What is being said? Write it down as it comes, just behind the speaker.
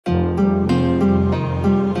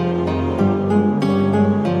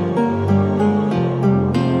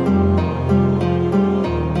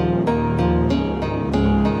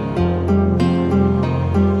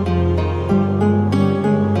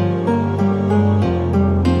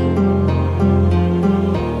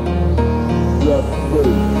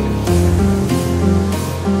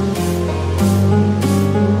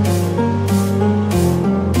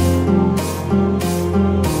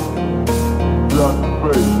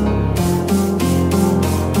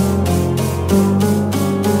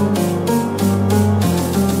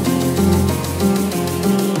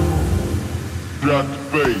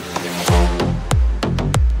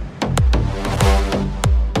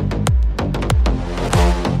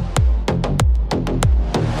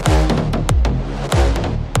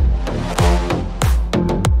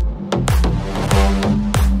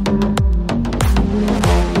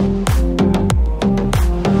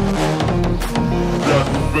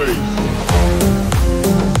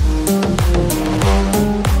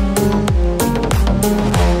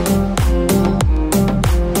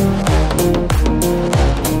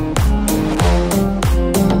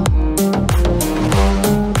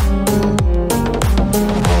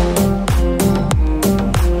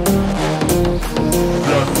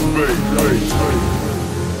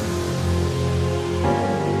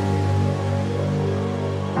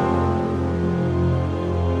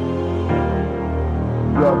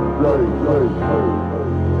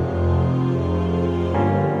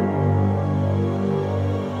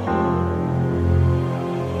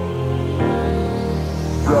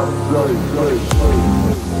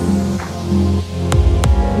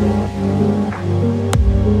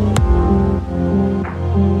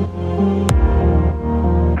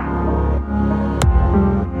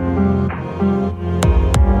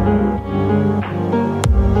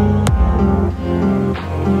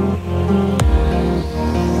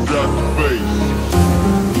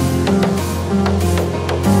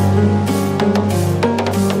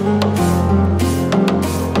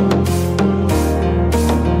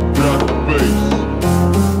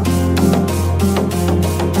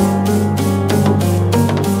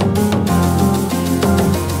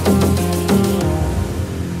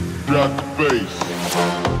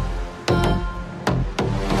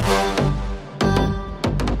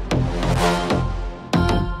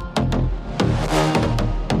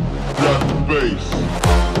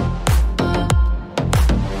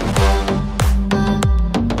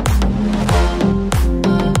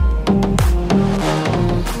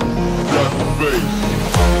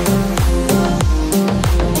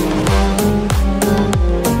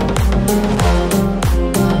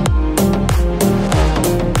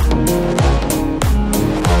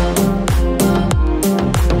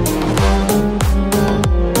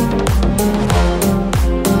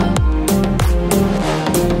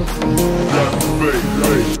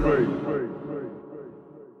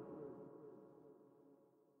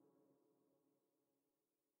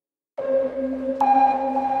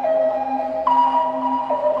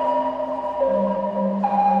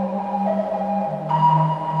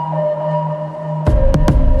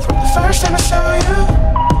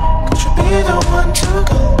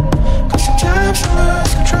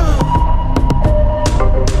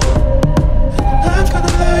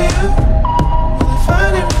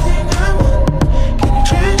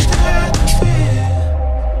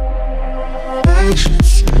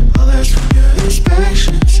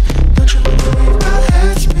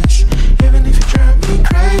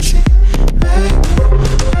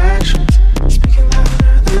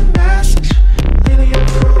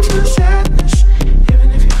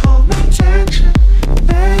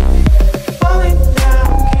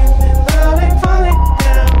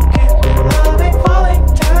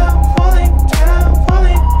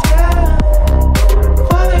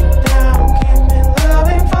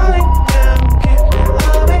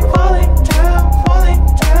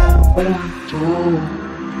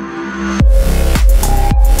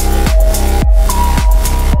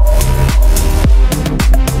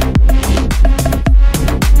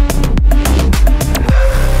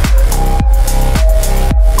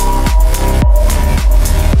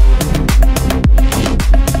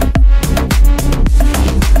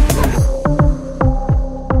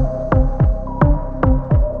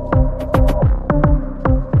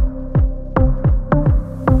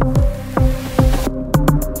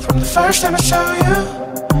First time I saw you,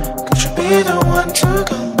 could you be the one to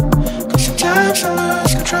go? Cause sometimes I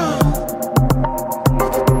lose control,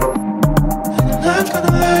 and I'm not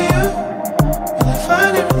gonna lie you, will I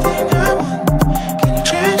find everything I want? Can you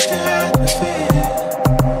change the atmosphere?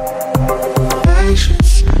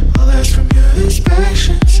 Patience, all I ask from you is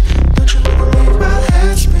patience. Don't you wanna leave my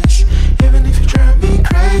headspace, even if you drive me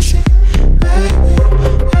crazy. Baby,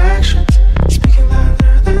 actions speaking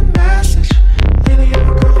louder than message. Lately I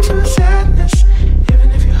go to sadness,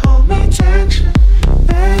 even if you hold me tension.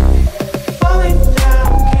 Baby, falling down,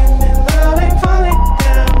 give me love.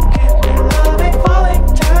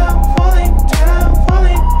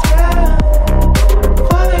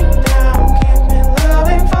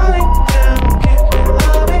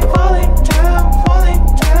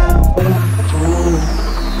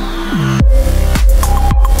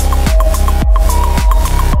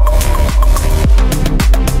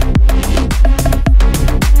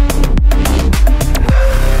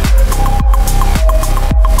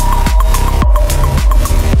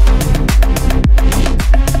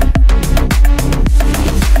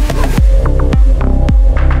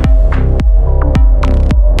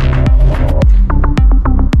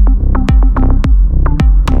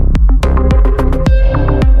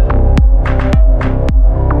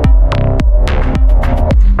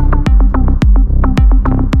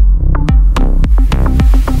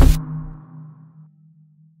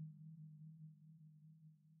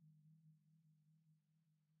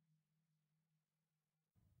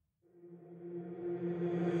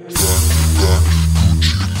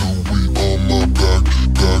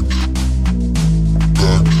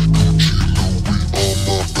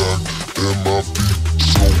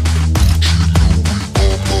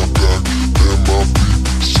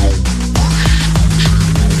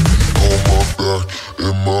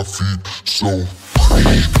 so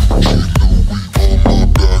fresh. Gucci Louis on my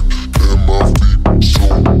back and my feet so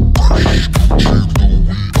fresh. Gucci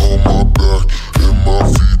Louis on my back and my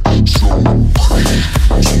feet so fresh.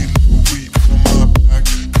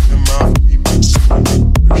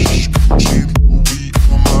 Gucci Louis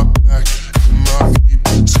on my back and my feet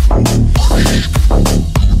so fresh.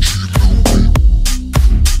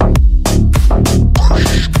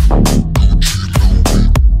 Gucci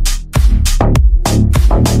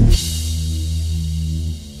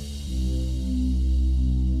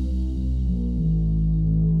Louis on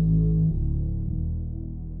my back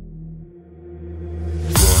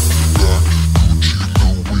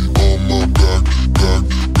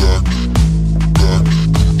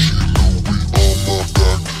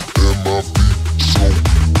and my feet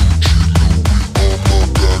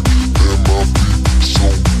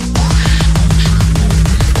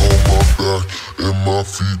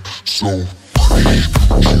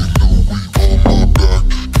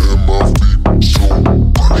so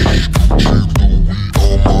fresh.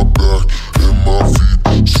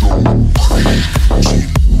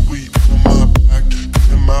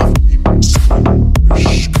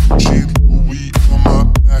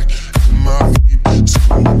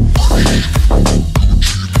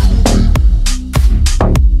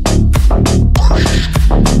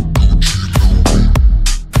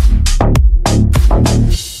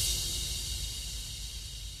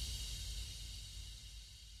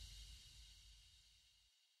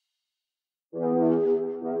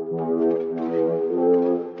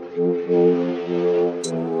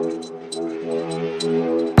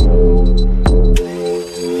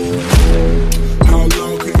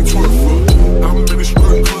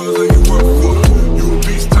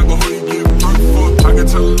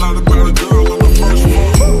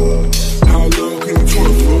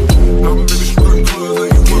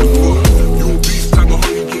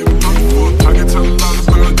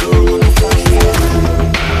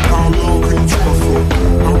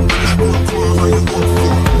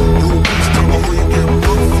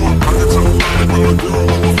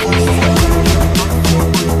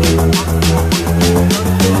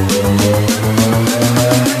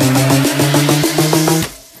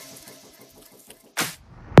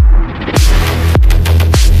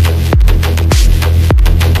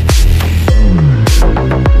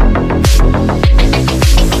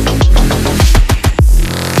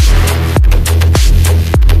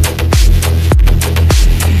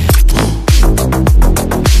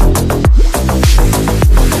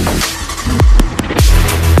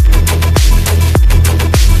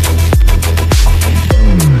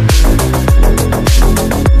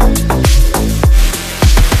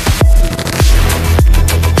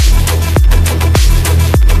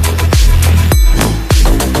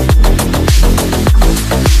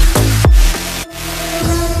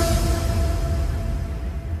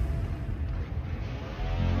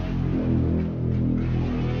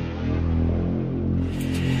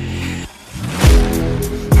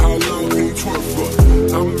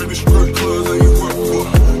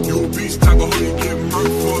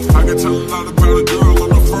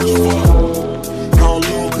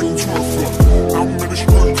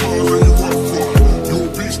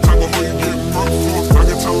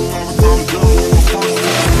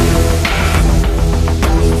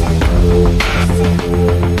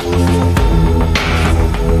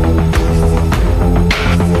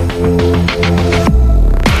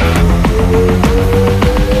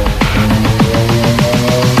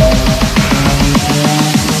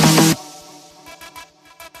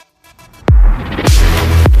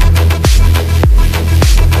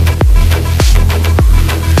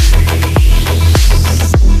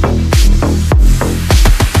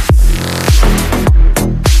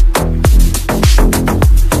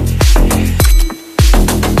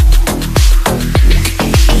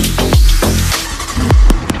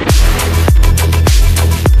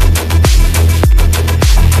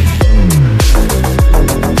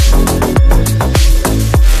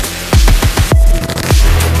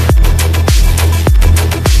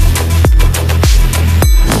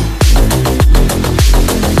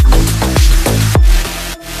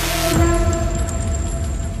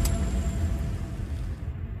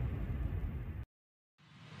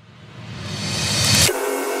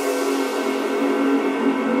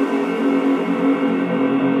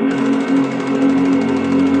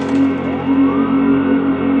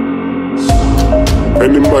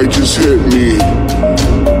 and it might just hit me.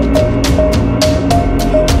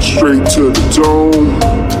 Straight to the dome,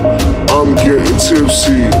 I'm getting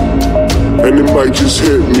tipsy, and it might just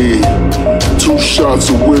hit me. 2 shots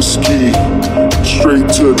of whiskey, straight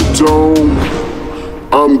to the dome,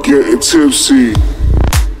 I'm getting tipsy.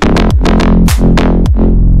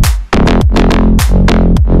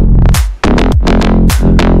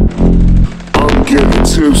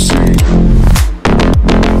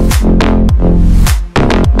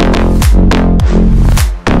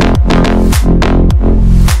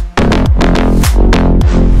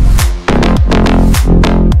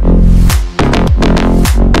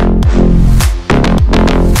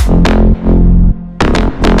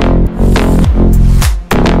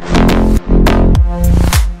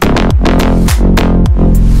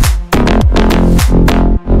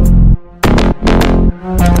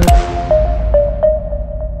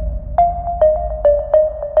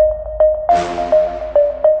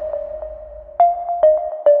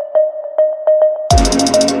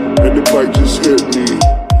 just hit me.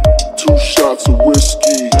 2 shots of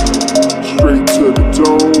whiskey, straight to the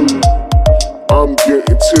dome. I'm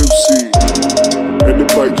getting tipsy, and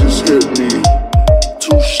it might just hit me.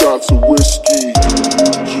 2 shots of whiskey,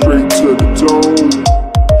 straight to the dome.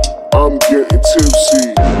 I'm getting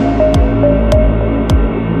tipsy.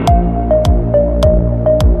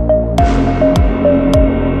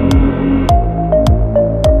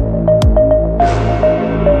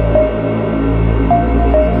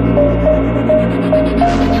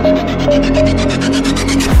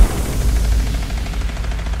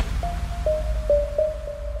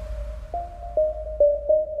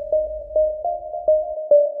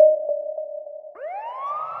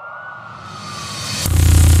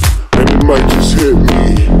 Might just hit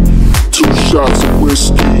me. 2 shots of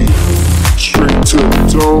whiskey, straight to the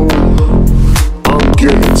dome. I'm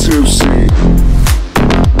getting tipsy.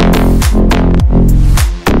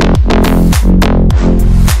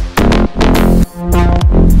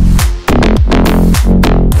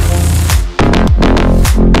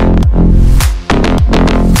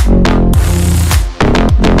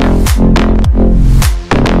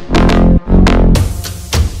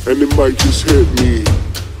 And it might just hit me.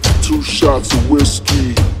 2 shots of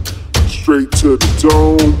whiskey, straight to the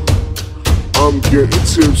dome. I'm getting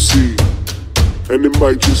tipsy, and it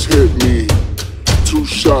might just hit me. 2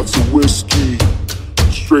 shots of whiskey,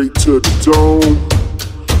 straight to the dome.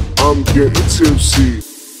 I'm getting tipsy.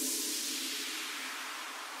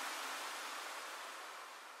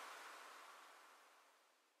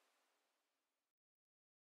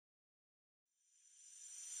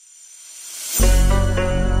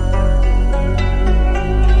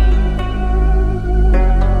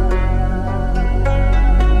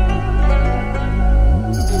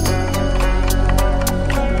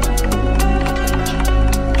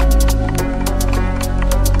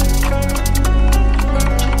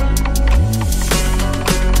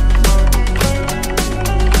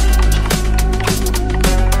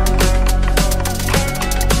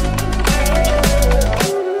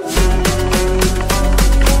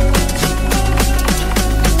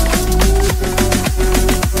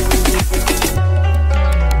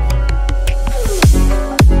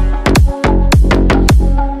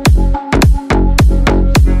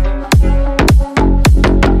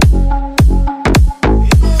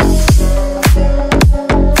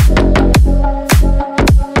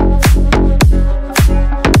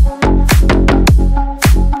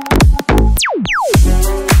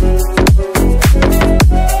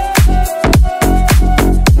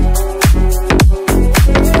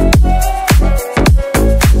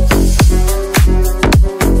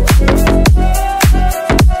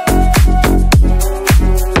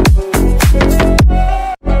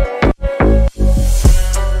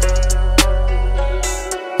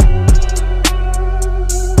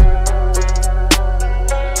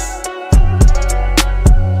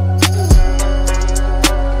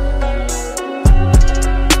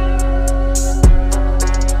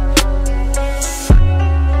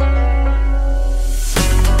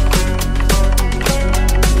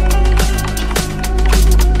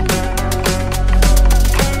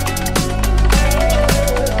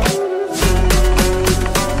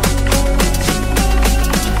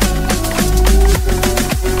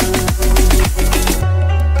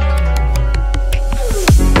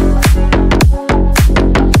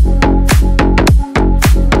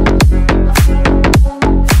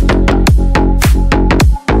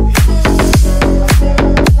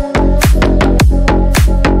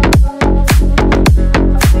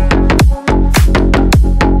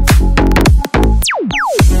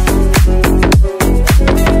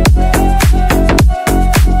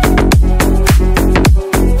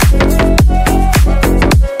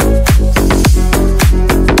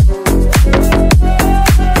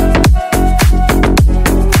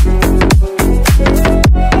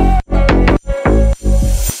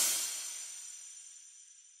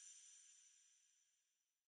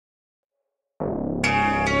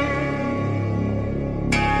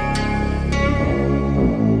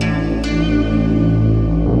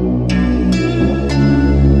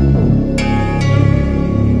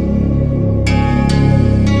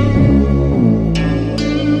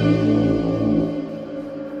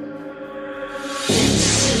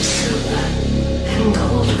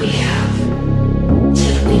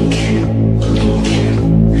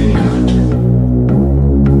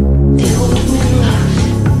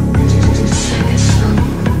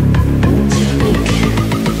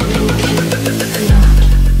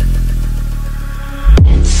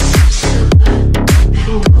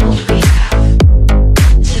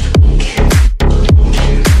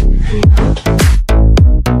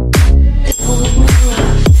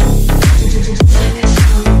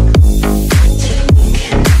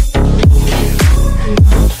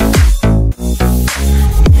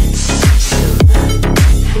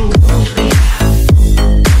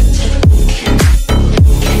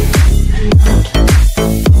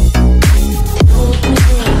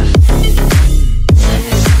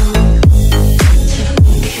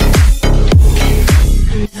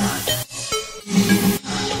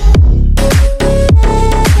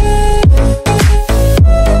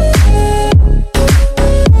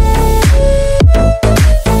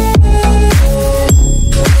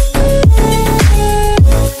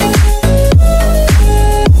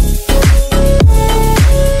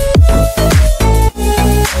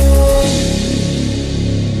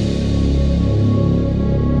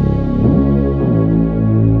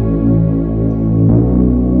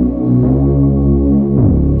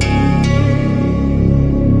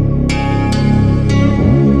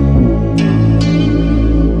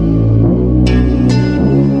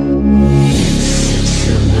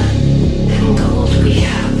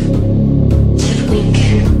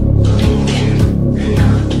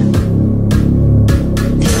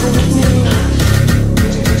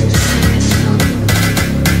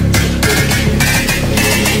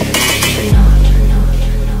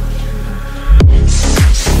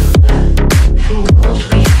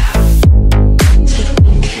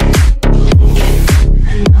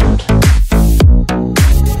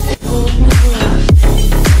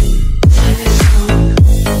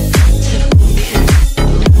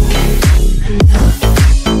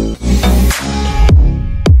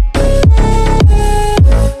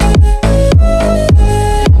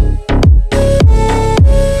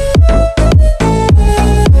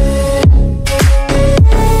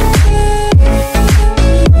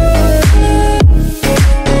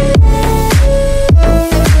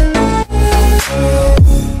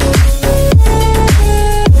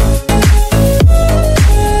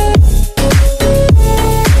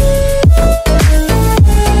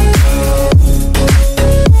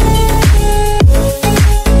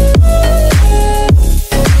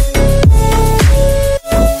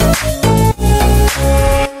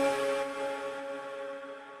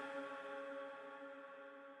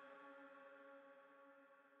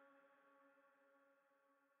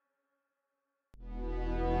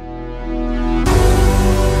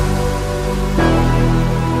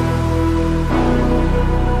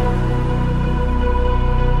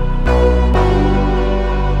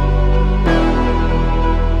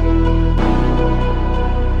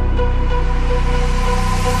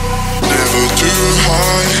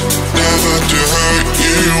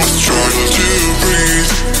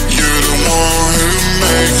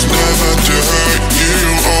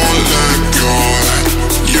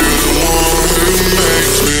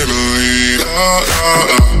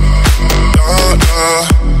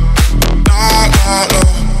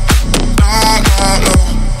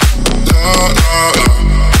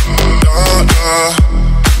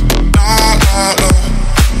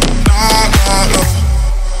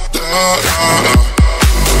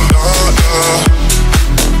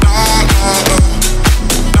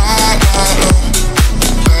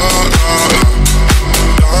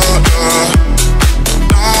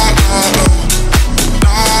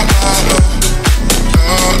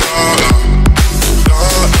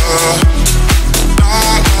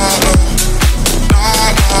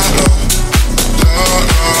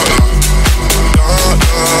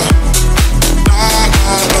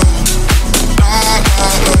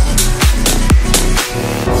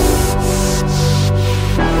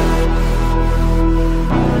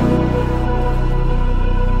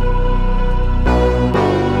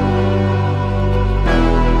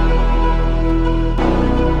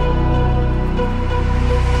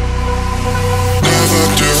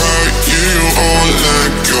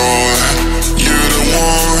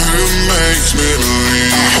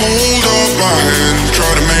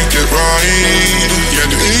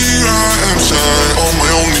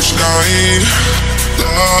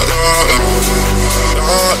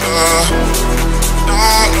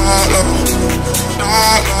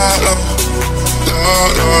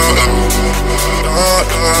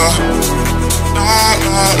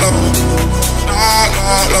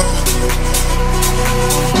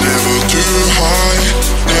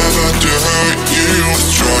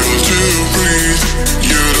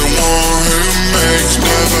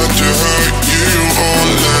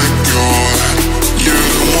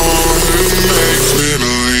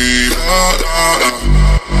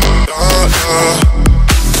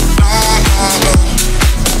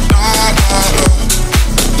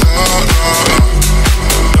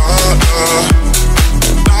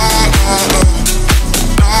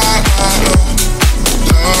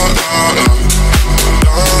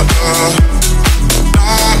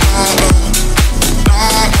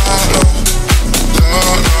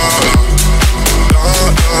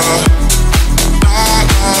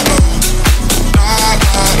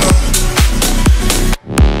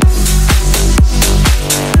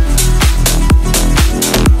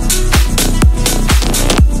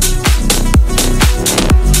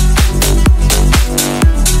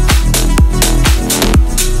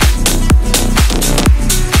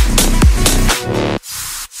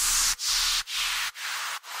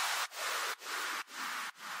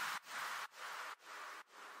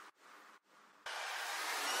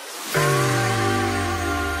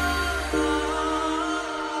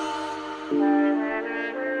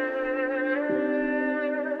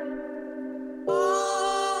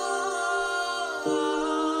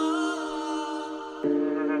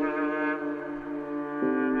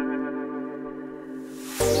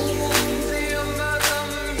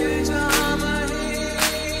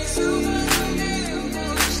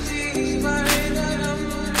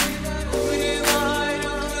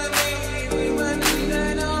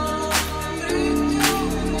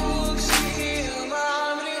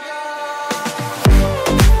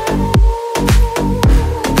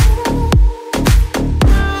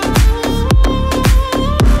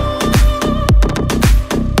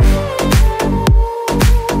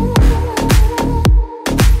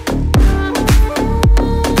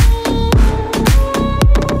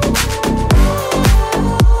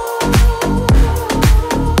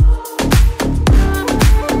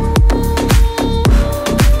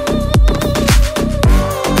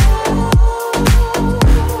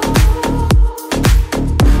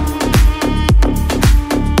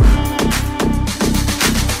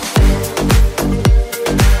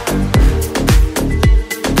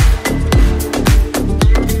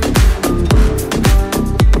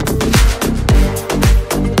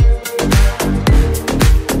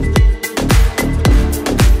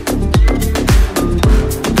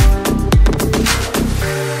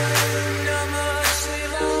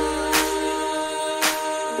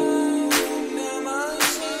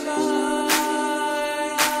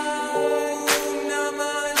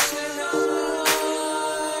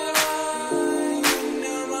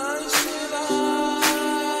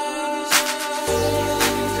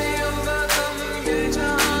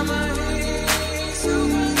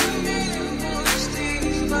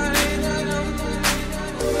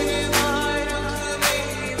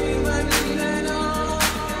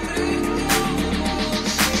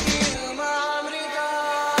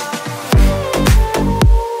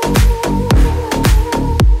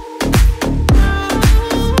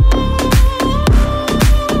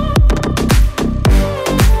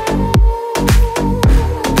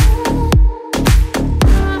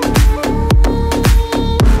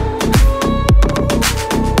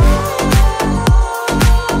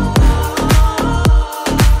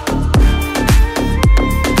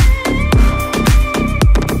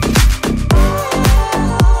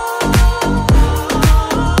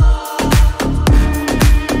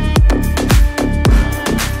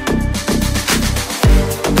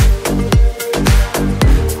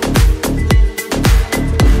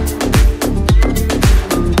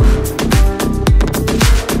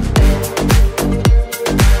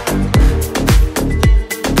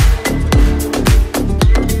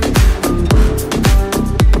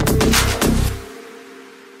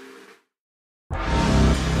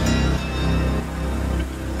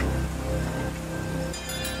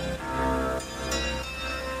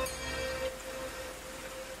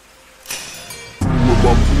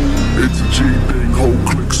 G thing, whole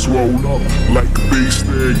click swole up like a bass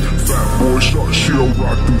thing. Fat boy shot, she don't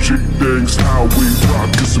rock them G things. How we rock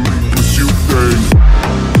is a me plus you thing.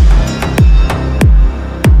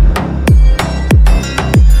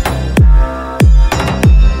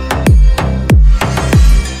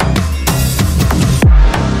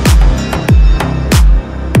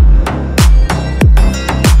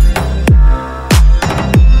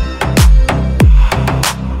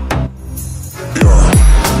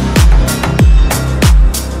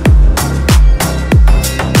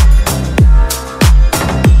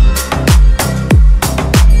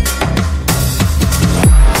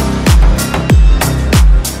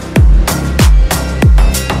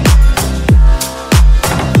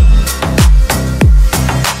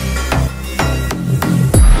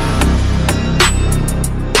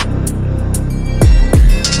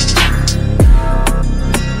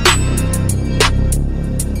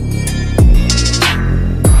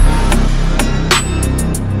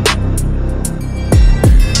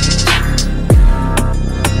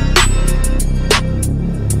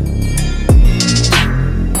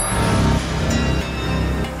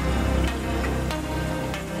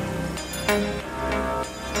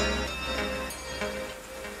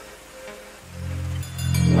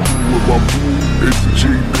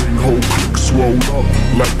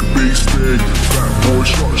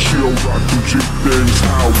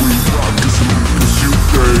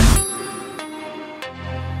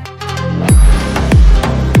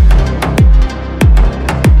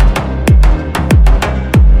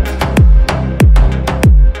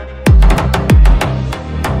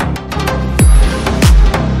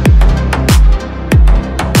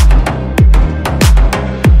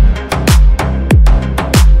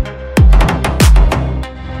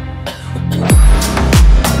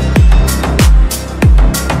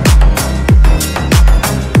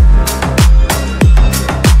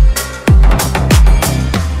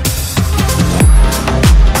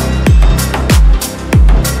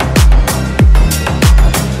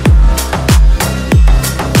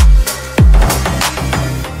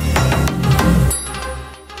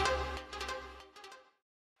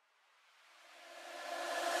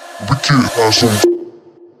 Awesome.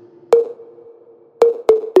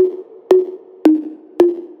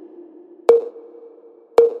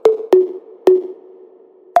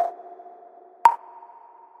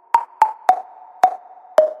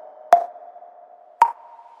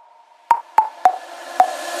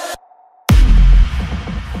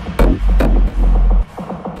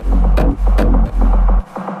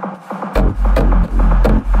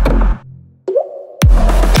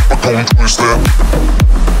 I'm gon' twist that.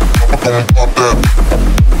 I'm gon' pop that.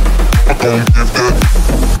 I'm gon' give that.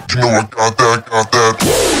 You know I got that, got that.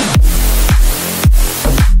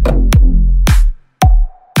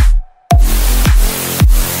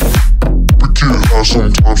 We get high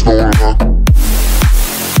sometimes, no lie.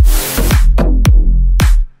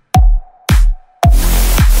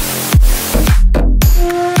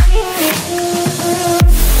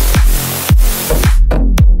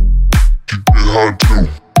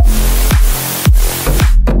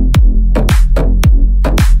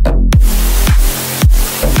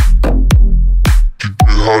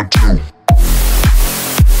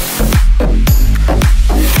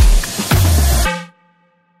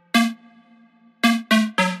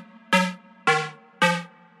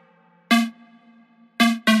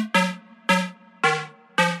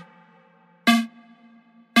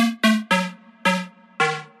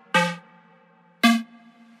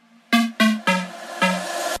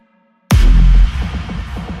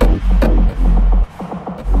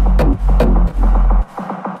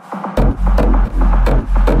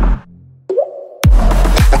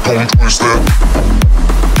 I'm gon' twist that.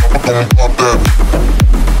 I'm gon' pop that.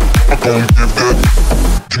 I'm gon' give that.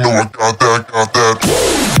 You know I got that, got that.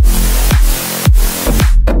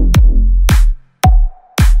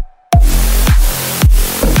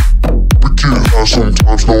 We get high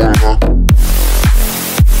sometimes, no lie.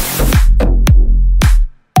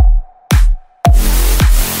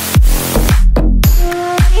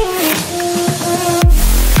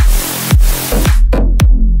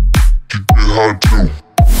 You get high too.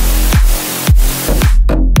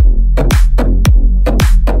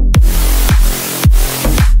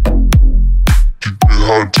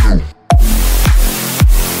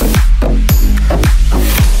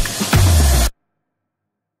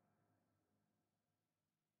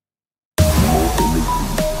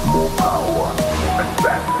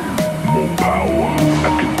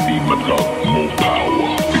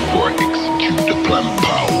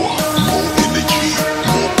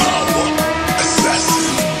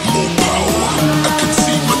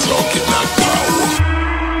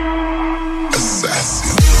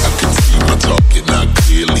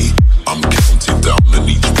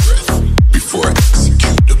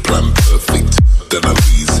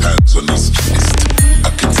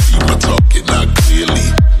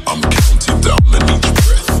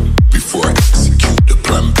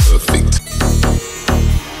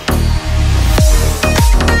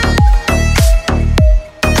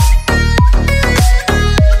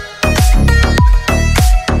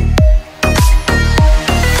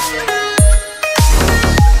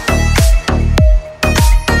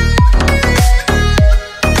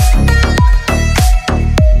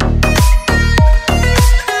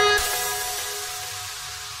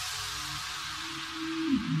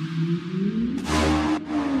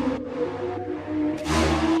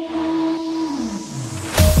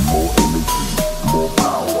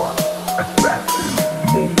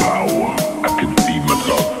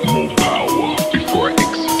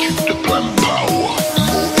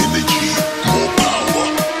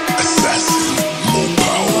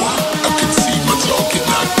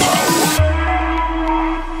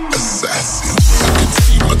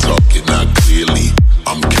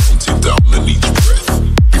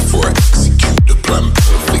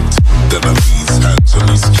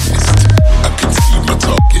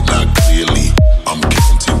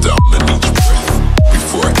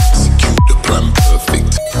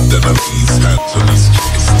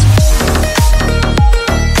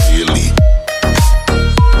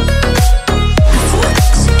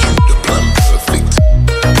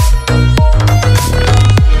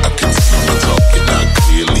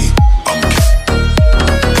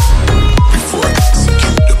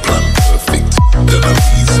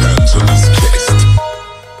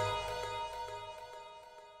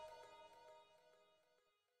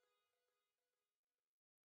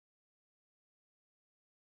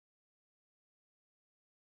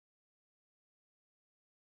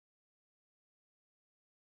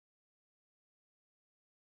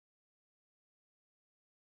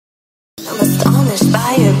 astonished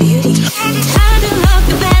by your beauty. Time to look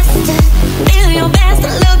the best, feel your best,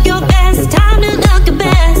 look your best. Time to look the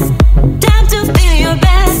best, time to feel your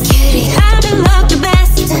best. Time to look the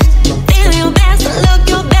best, feel your best, look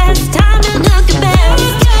your best. Time to look the best,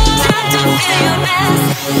 time to feel your best.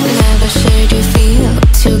 Never should you feel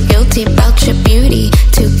too guilty about your beauty.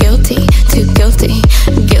 Too guilty,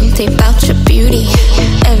 guilty about your beauty.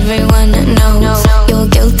 Everyone knows you're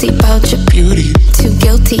guilty about your beauty. Too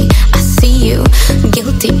guilty, I see you.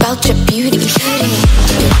 Guilty about your beauty.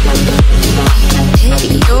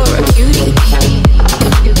 You're a cutie.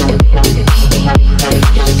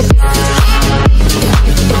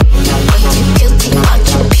 Guilty about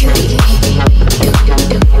your beauty.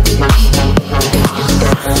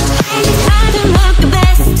 Time to look the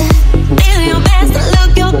best, feel your best,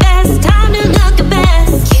 look your best. Time to look the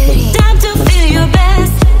best, time to feel your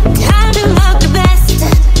best. Time to look the best,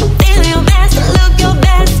 feel your best, look your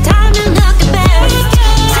best. Time to look the best,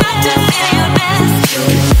 time to feel your best.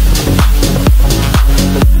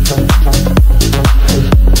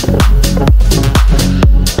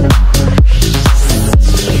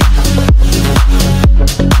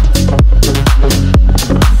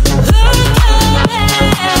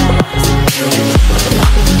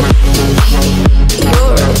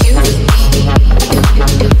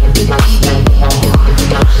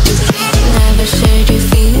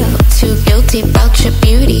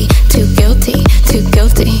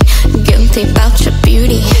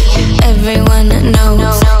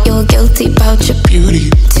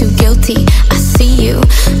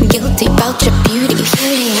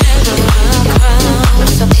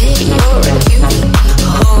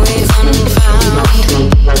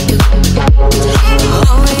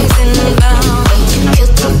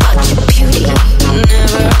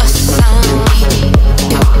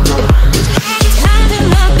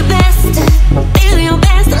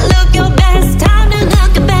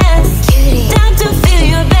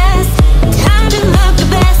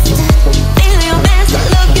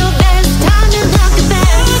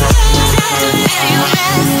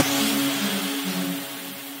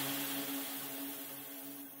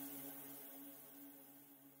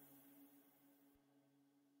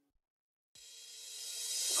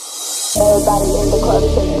 Everybody in the club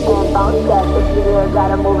shake and bounce back. If you here,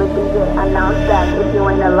 gotta move it, DJ, announce that. If you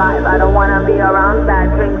ain't alive, I don't wanna be around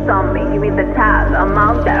that. Drink some, give me the tab, I'm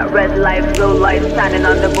out that. Red light, blue light, shining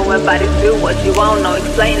on the moving bodies. Do what you want, no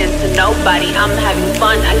explaining to nobody. I'm having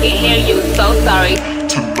fun, I can hear you, so sorry.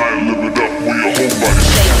 Tonight, live it up with your whole body.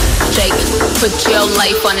 Shake, put your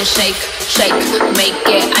life on a shake, shake, make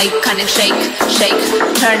it iconic, shake, shake,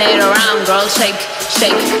 turn it around, girl, shake,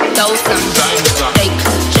 shake, those some shake, shake,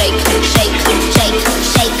 shake, shake, shake, shake,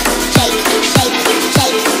 shake, shake, shake,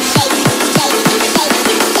 shake,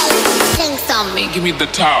 sing something, Give me the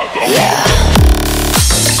tab. yeah.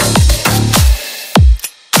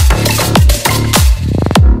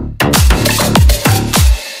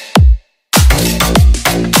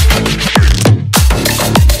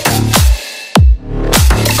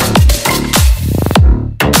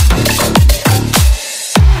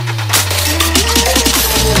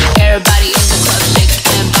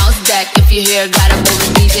 If you here, gotta move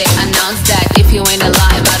it, DJ, announce that. If you ain't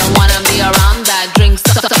alive, I don't wanna be around that. Drink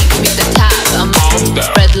something, give me the tab, I'm on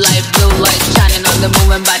that. Red light, blue light, shining on the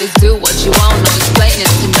moving bodies. Do what you want, no explaining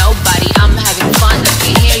to nobody. I'm having fun, I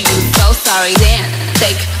can hear you, so sorry. Dance,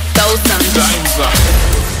 take, throw some Time's up.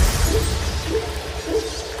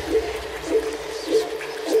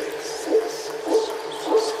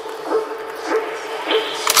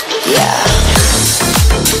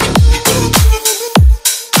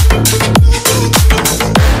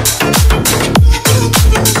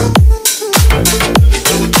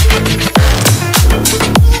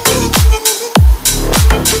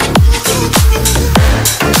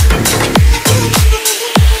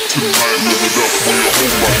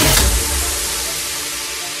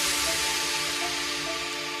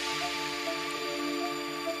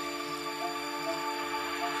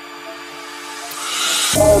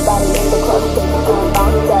 Everybody in the club shake and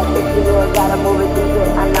bounce that. If you here, gotta move it, DJ,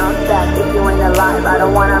 announce that. If you ain't alive, I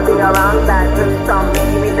don't wanna be around that. Drink some,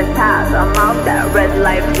 give me the tab, I'm out that. Red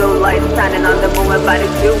light, blue light, shining on the moving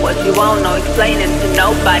bodies. Do what you want, no explaining to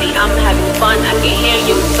nobody. I'm having fun, I can hear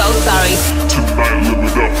you, so sorry. Tonight, live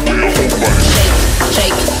it up with your whole body. Shake,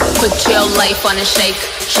 shake, put your life on a shake,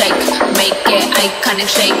 shake, make it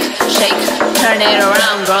iconic, shake, shake, turn it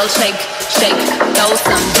around, girl, shake, shake, throw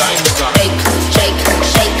some shake, shake, shake,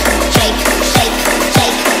 shake, shake, shake,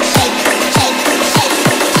 shake, shake, shake, shake,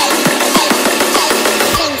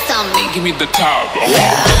 sing something, Give me the tab.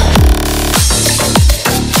 yeah.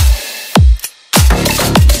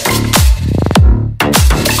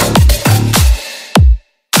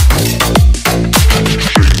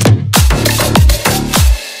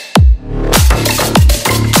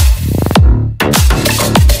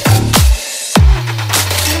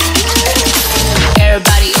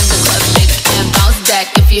 Everybody in the club shake and bounce that.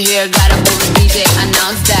 If you hear gotta move it, DJ,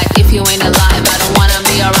 announce that. If you ain't alive, I don't wanna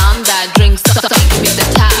be around that. Drink stuff, give me the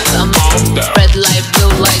tab. I'm red light,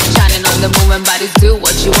 blue light, shining on the moving bodies. Do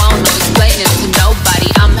what you want, no explaining to nobody.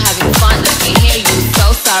 I'm having fun, I can hear you,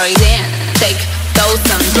 so sorry. Then take those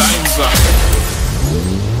some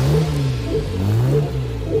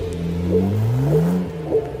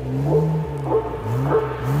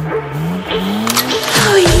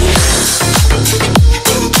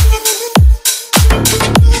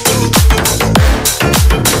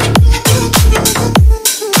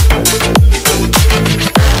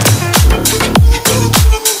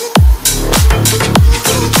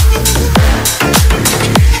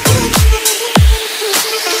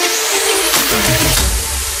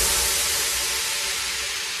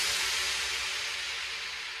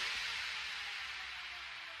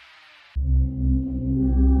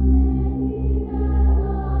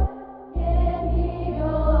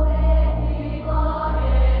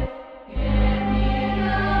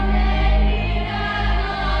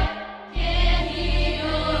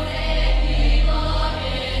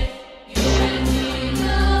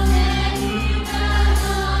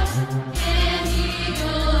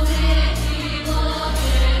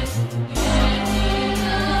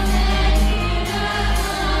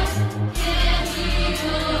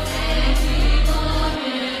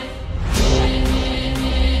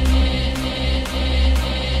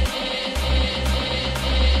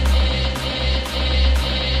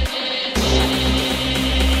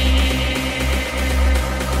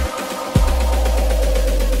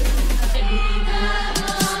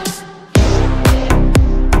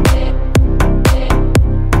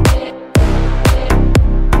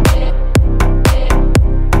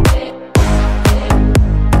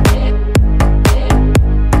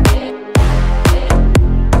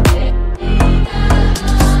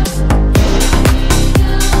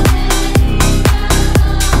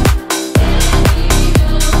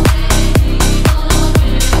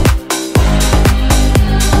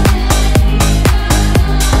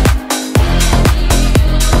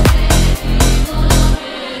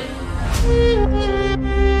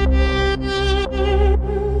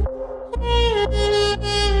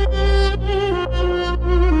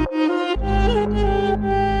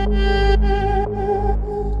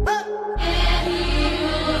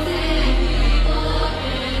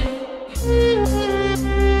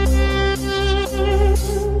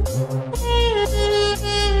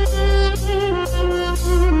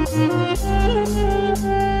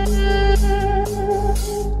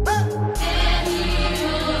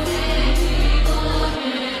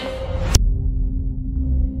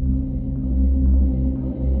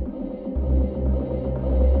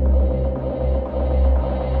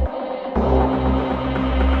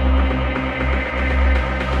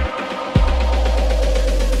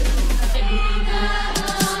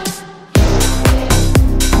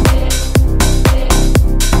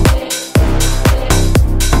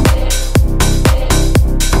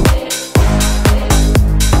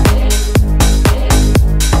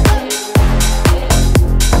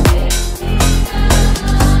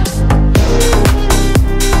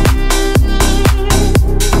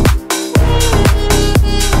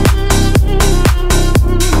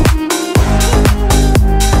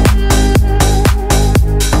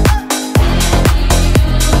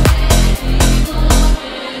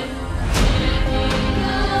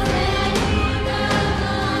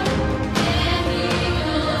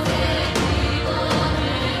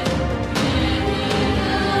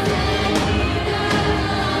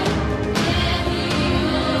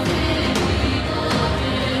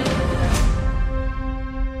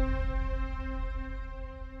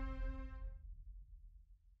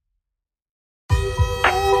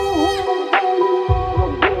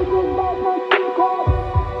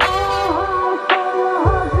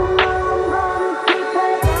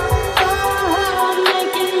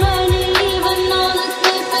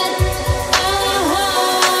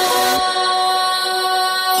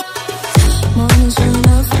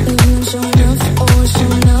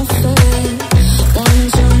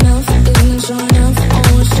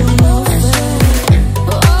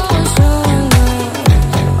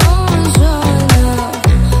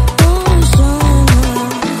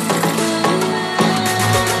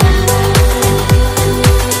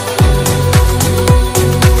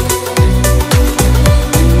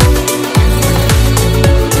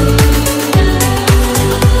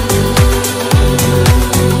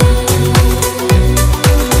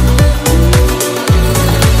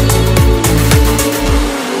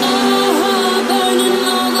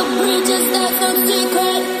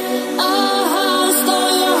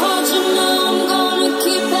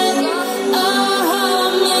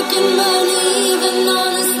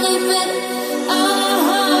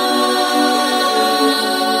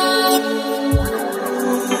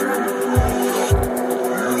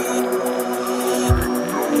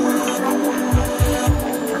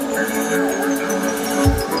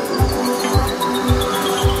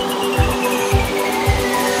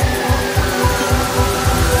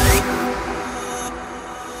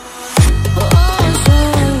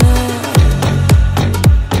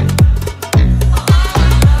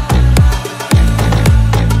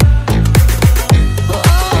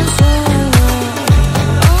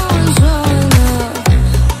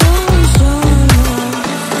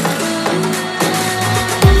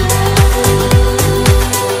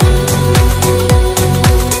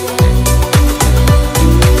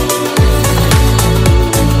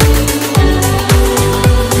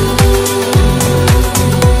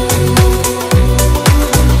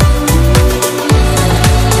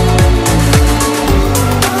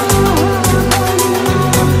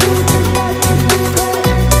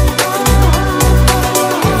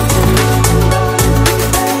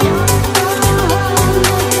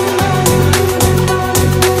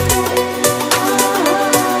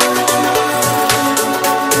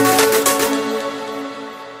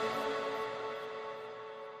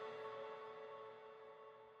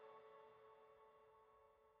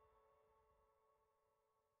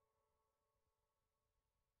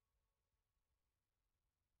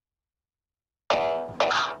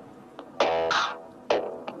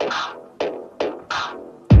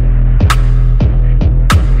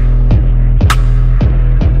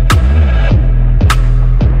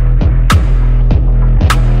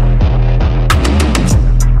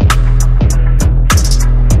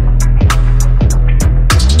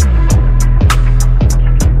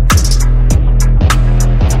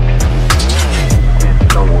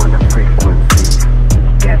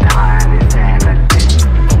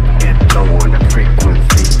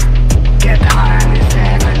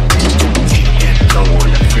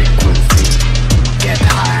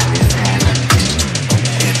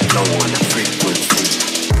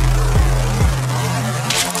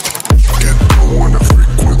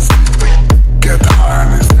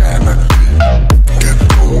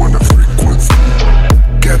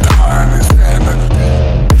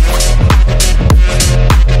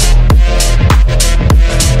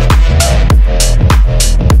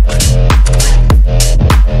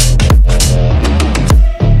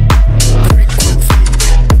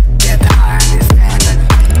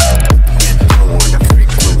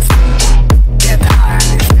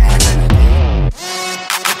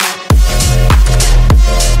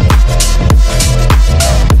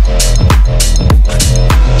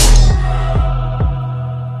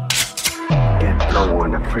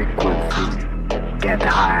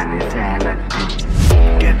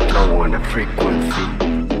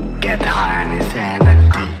Get high on this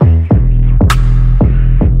energy.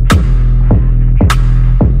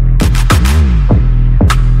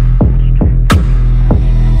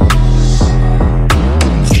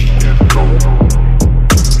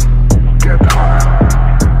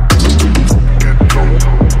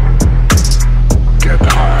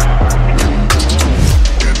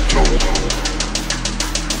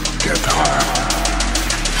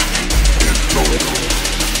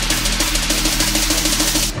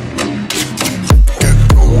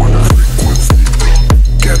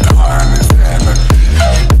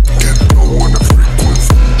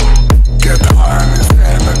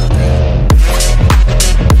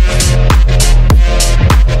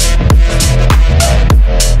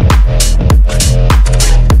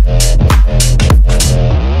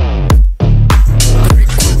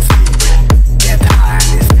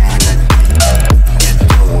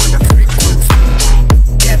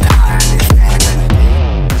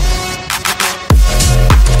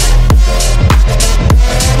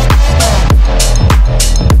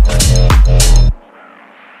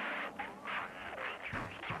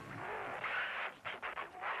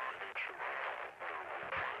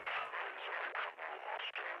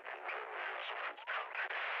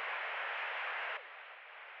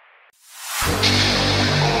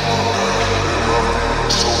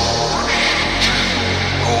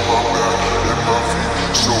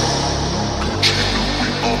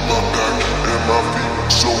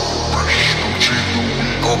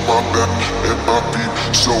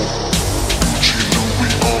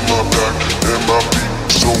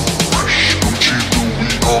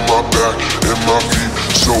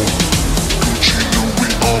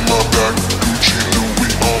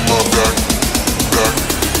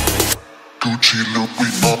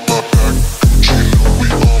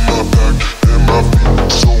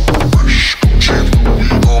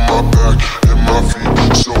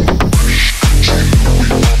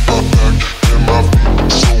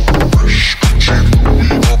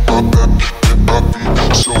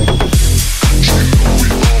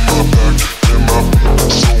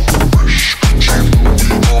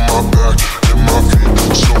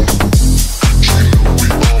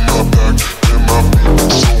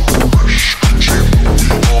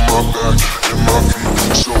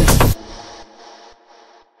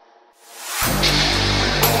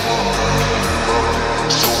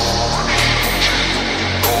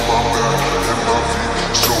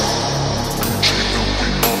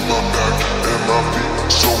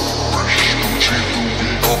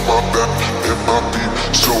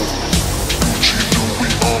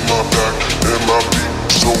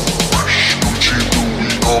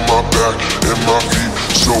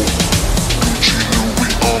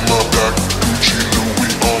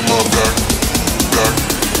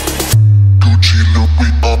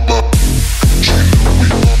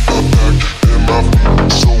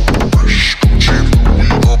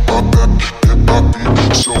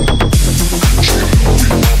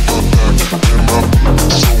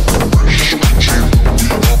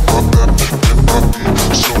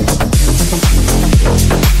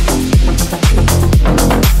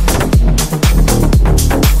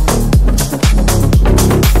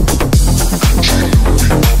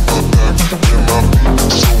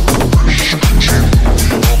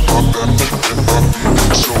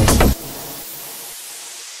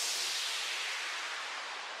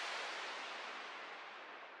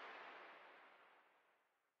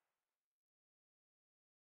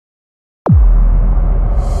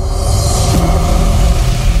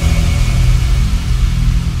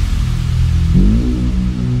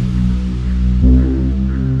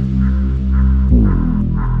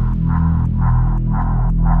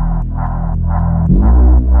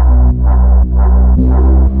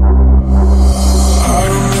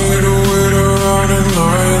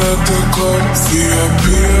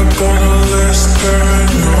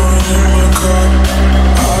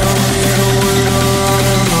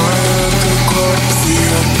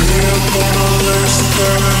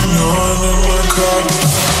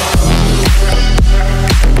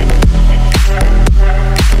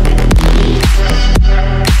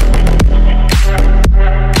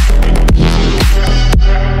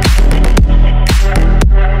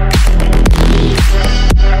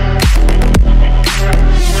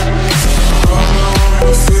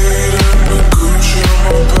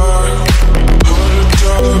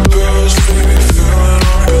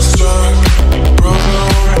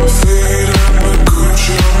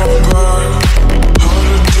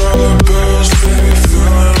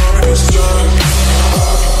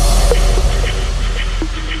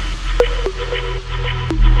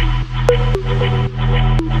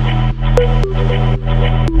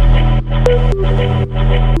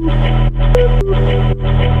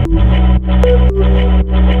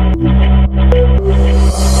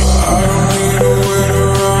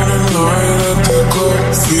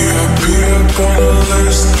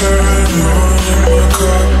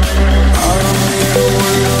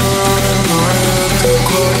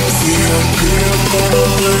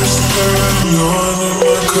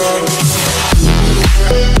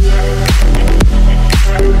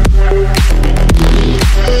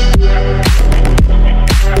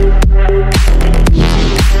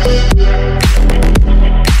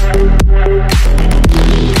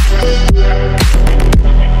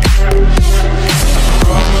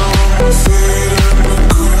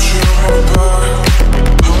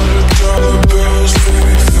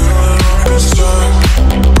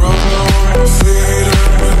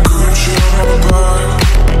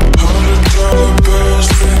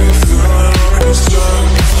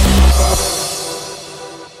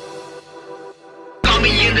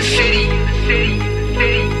 me in the city.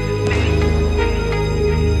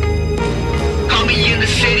 Call me in the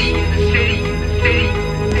city.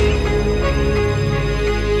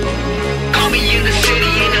 Call me in the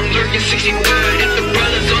city and I'm lurking 63rd. If the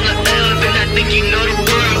brothers on the L, then I think you know the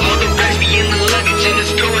world. All the rest be in the luggage and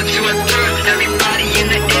it's going to a third. Everybody in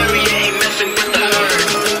the area ain't messing with the herd.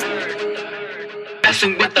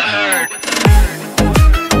 Messing with the herd.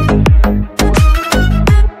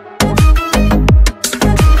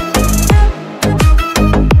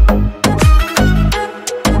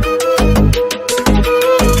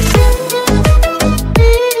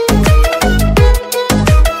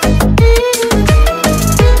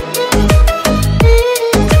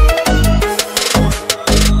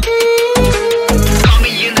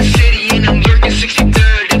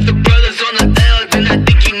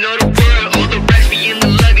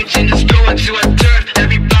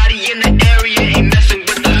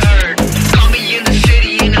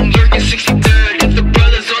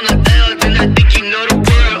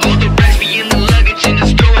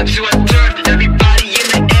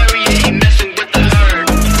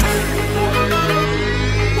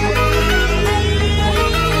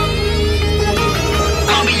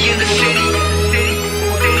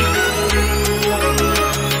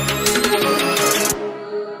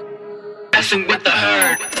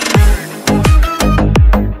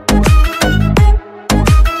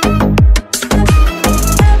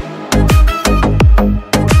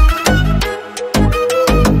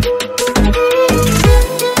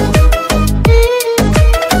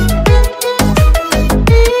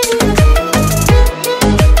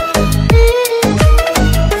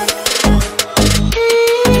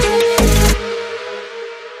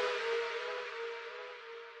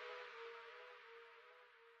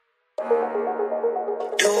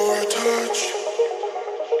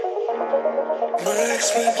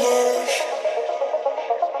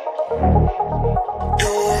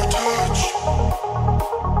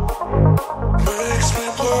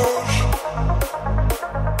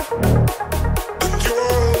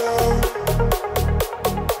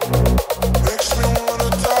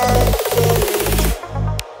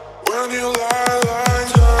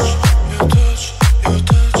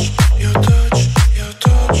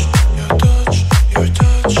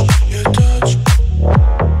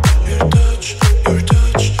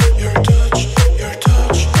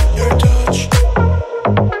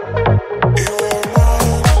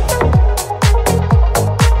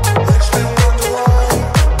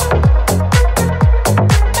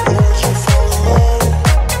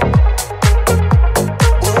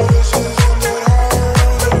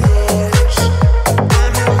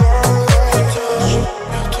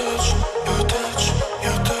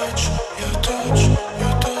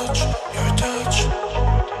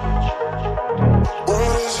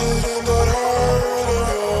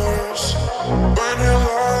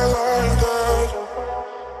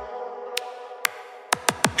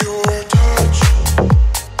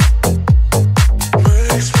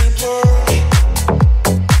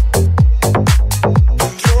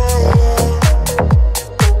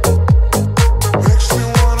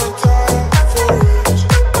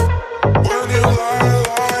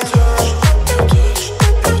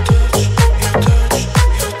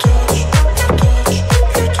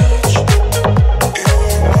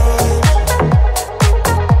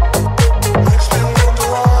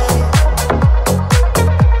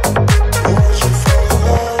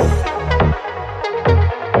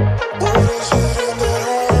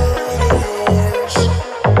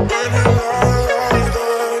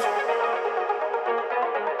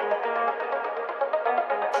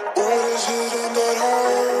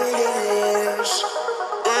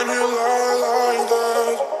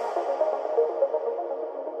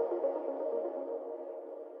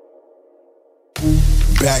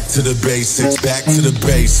 Back to the basics, back to the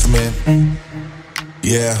basement.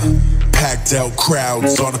 Yeah, packed out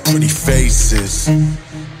crowds, all the pretty faces.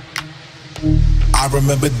 I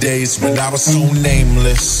remember days when I was so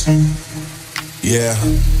nameless. Yeah.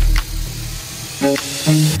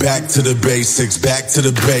 Back to the basics, back to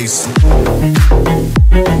the basement.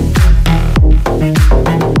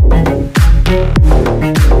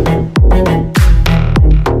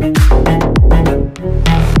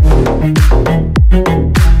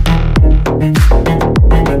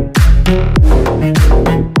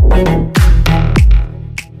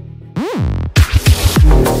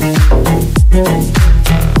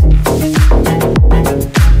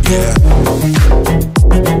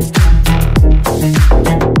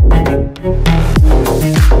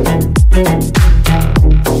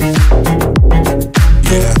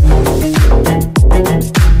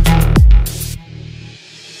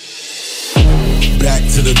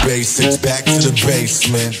 to the basics, back to the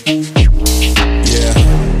basement. Yeah,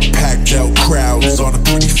 packed out crowds, all the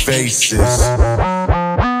pretty faces.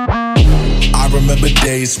 I remember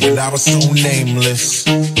days when I was so nameless.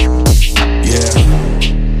 Yeah.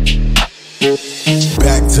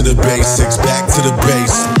 Back to the basics, back to the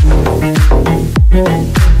basement.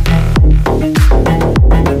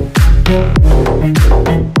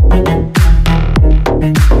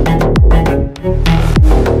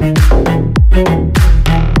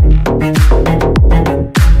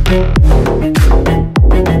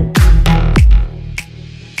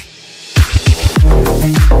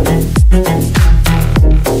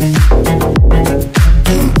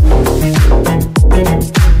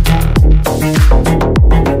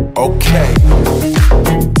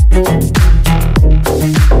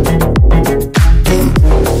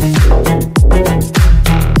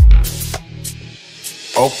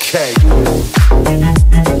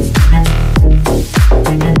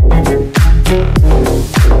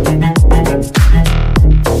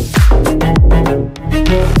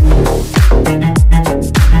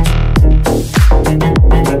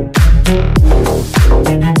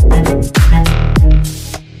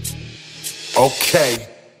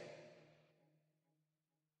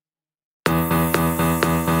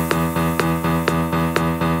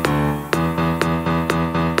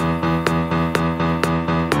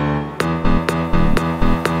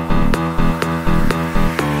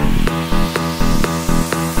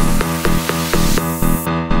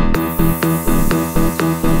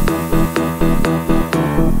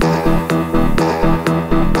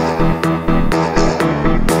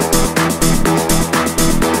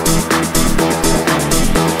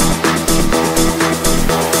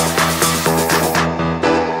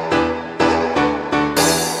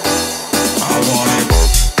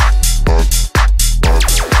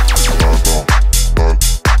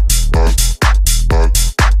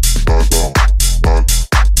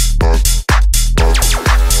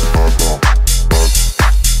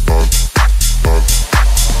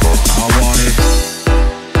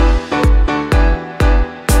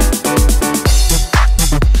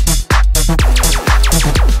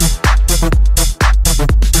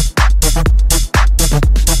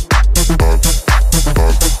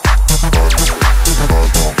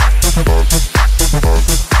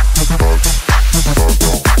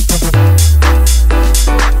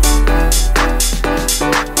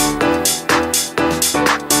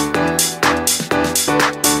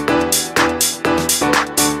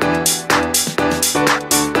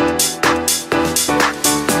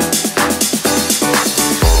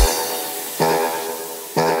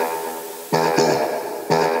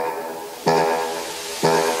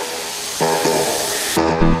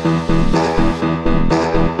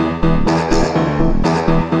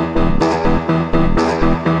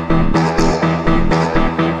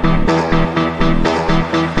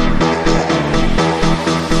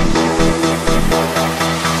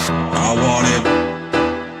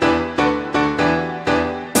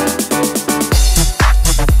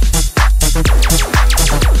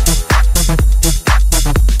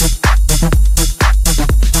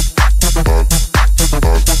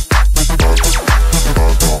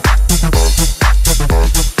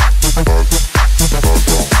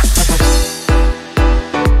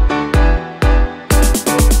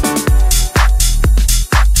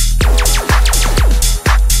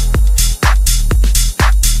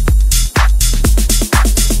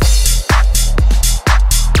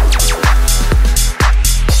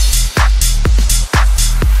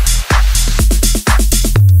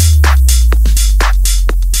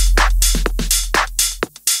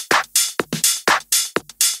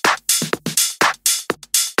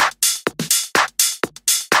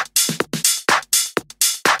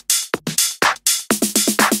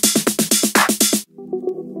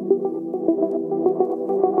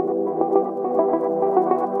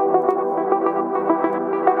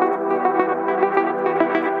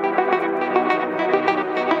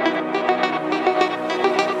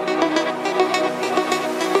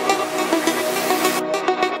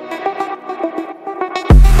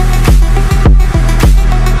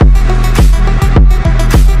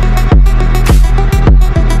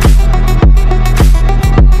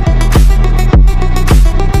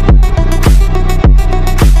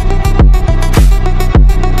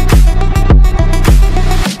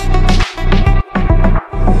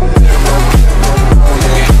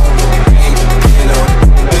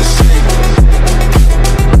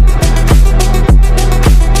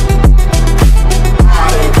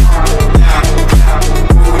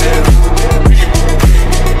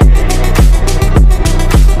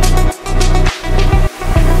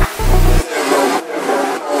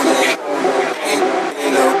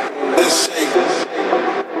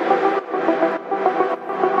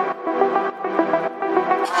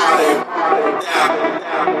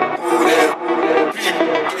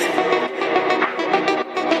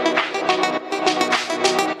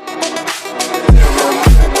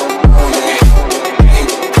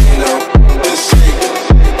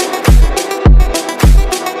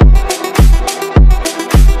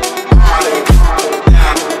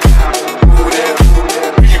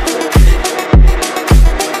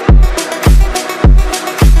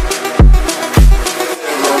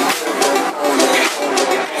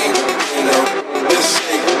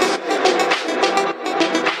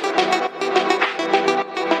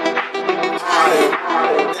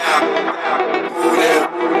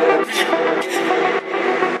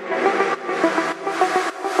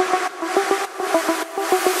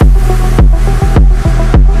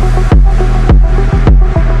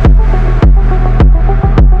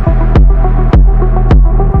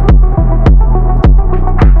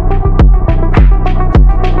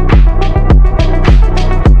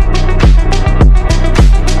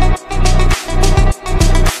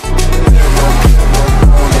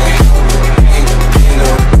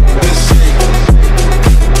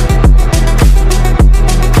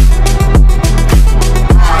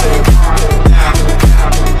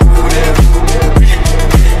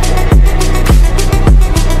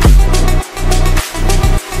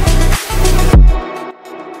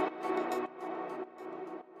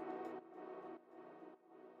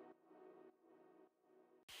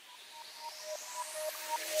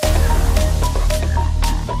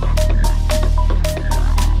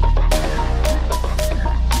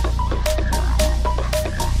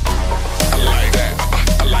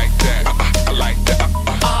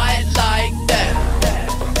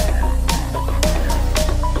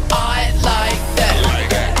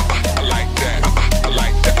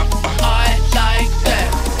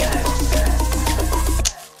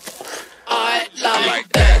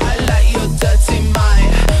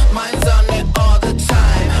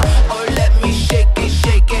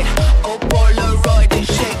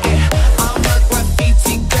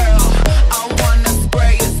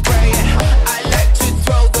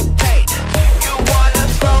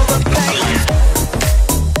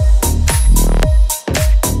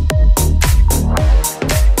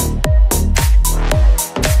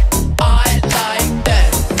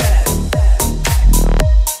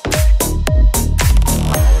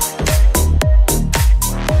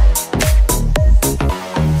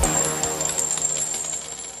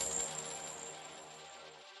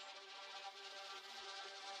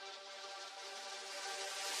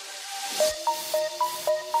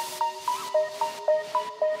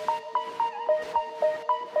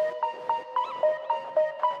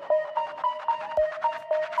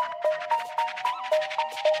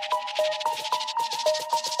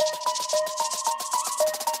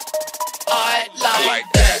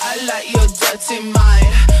 like that. I like your dirty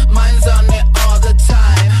mind. Mine's on it all the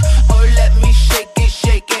time. Oh, let me shake it,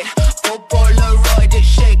 shake it. Oh, Polaroid it,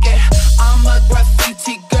 shake it. I'm a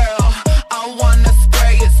graffiti girl. I wanna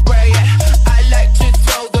spray it, spray it. I like to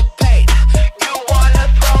throw the paint. You wanna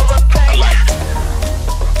throw the paint?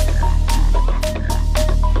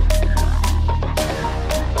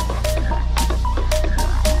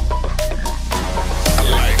 I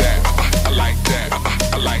like that. I like that.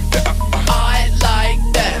 I like that. I like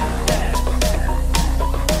that.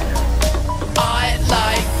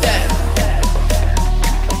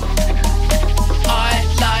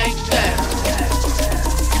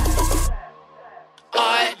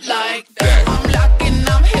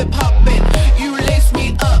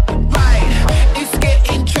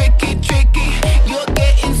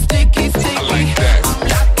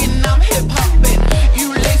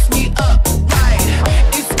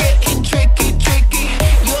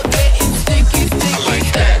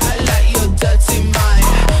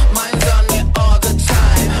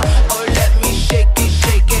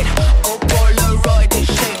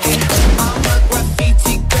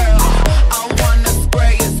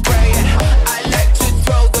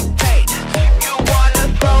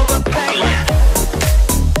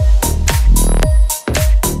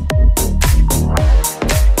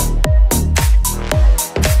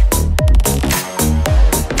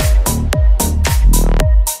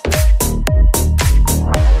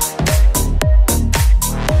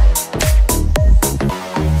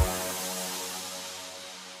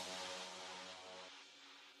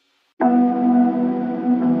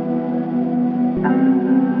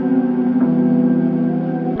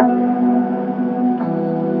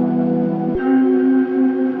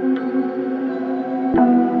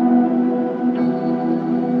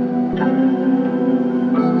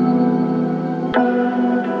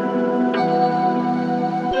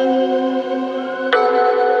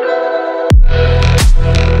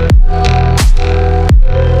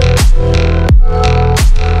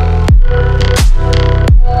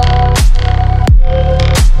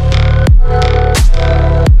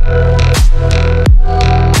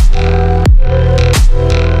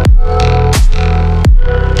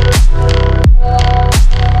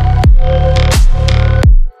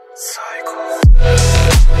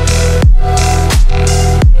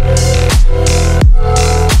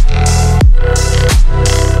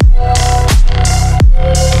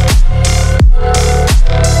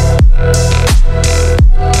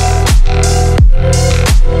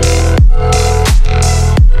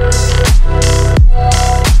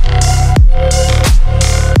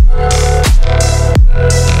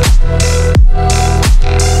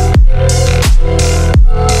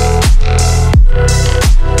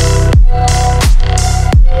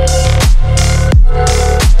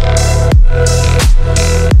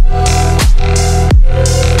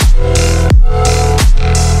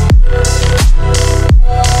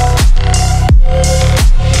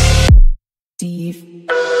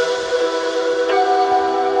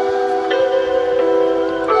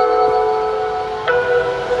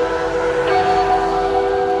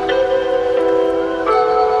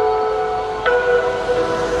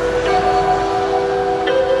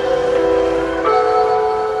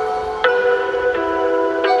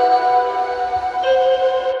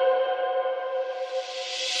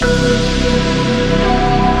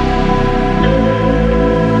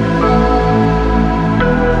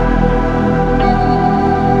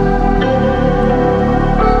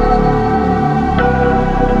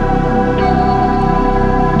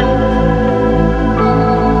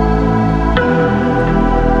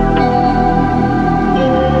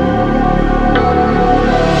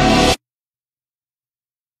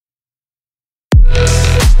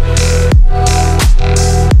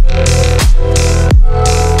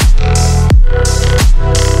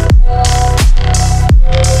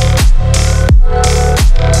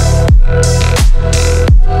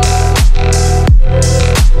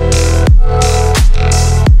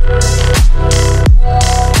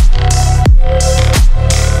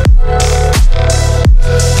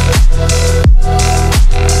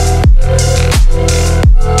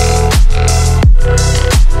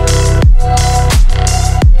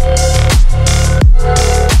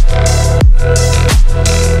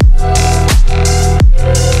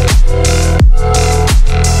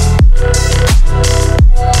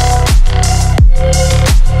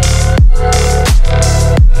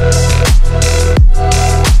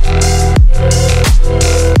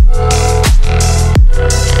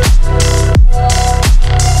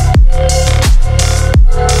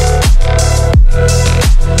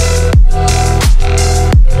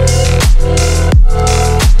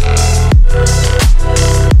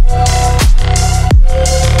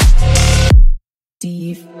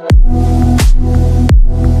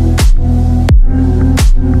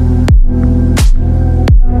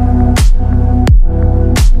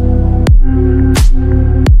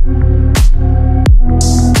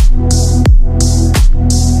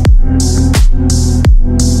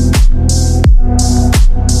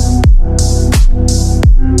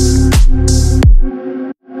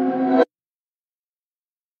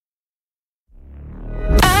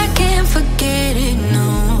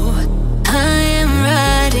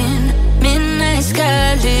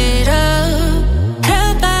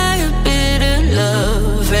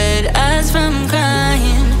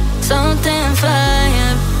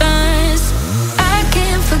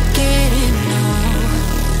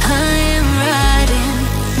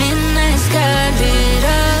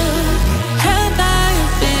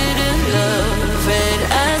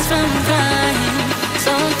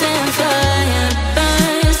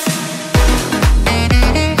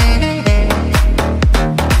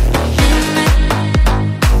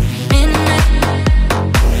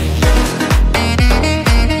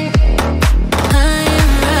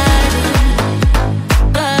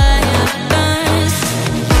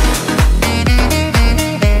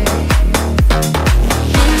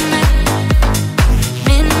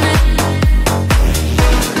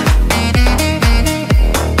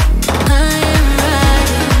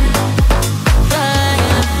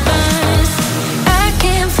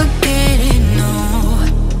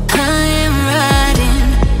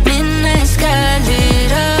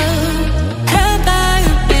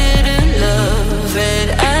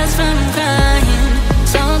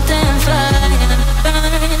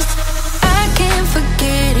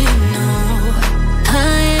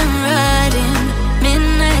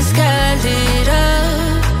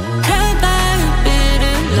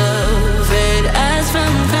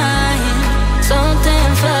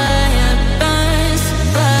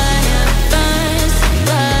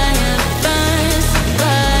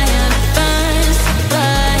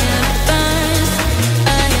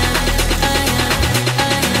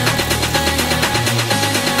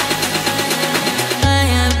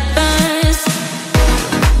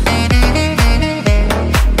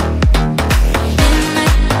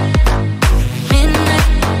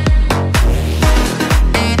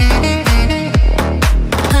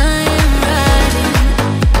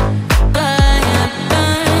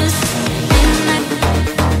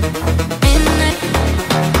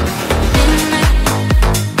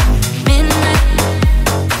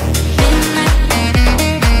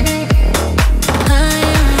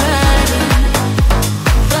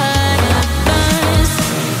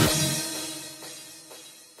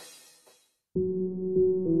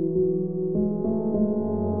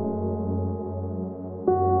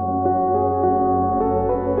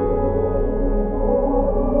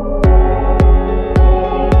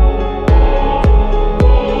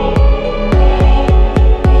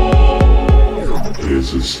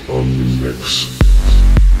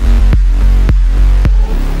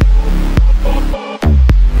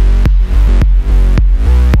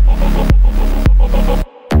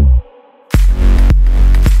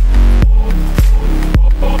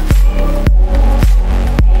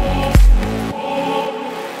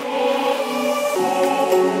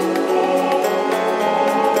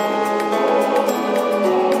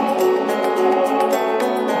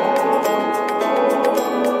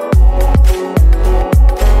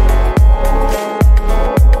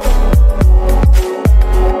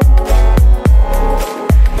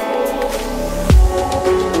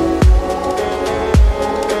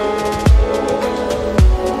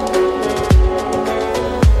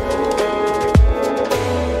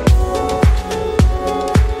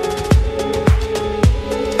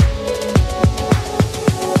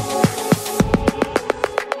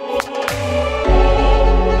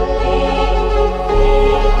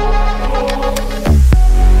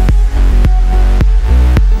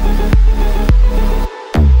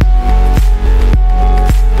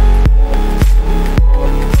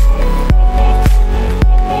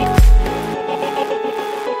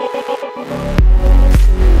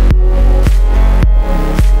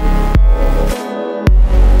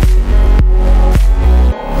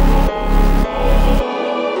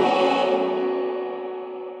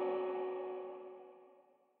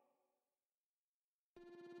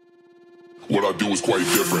 do is quite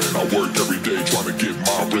different. I work every day trying to get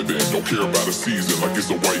my ribbon. Don't care about a season like it's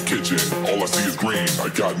a white kitchen. All I see is green, I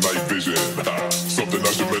got night vision. Something I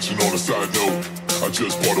should mention on a side note, I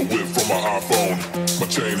just bought a whip from my iPhone. My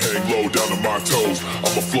chain hang low down to my toes.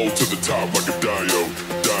 I'ma flow to the top like a diode.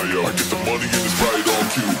 I get the money and it's right on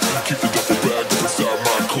cue. Keep the duffel bag up inside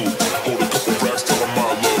my coupe. Hold a couple racks, tell them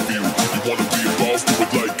I love you. You wanna be a boss, do it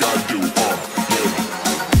like I do. Yeah.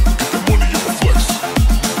 Get that money in the flex.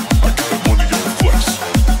 I get that money in the flex.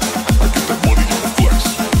 I get that money in the flex.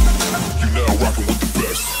 You now rockin' with the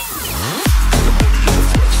best. Get that money in the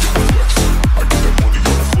flex, flex. I get that money in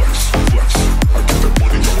the flex, flex. I get that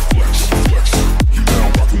money in the flex, flex. You now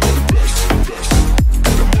rockin' with the best, best.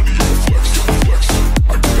 Get that money in the flex, flex.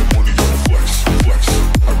 I get that money in the flex, flex.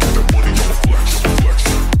 I get that money in the flex, flex.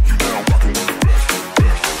 You now rockin' with the best,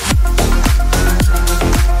 best.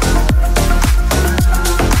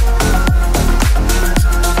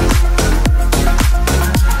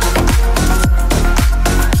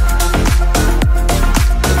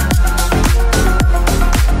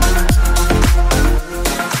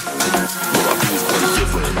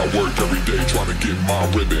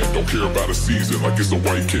 Don't care about a season like it's a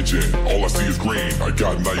white kitchen. All I see is green, I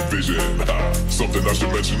got night vision. Something I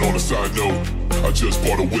should mention on a side note, I just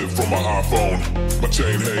bought a whip from my iPhone. My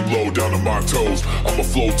chain hang low down to my toes. I'ma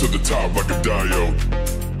flow to the top like a diode.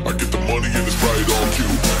 I get the money and it's right on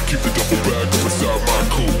cue. Keep the duffel bag up inside my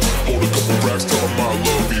coupe. Hold a couple racks, tell them I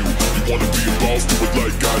love you. You wanna be a boss, do it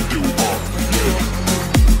like I do. Yeah.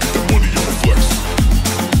 Get that money in the flex.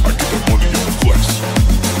 I get that money in the flex.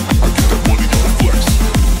 I get that money in the flex.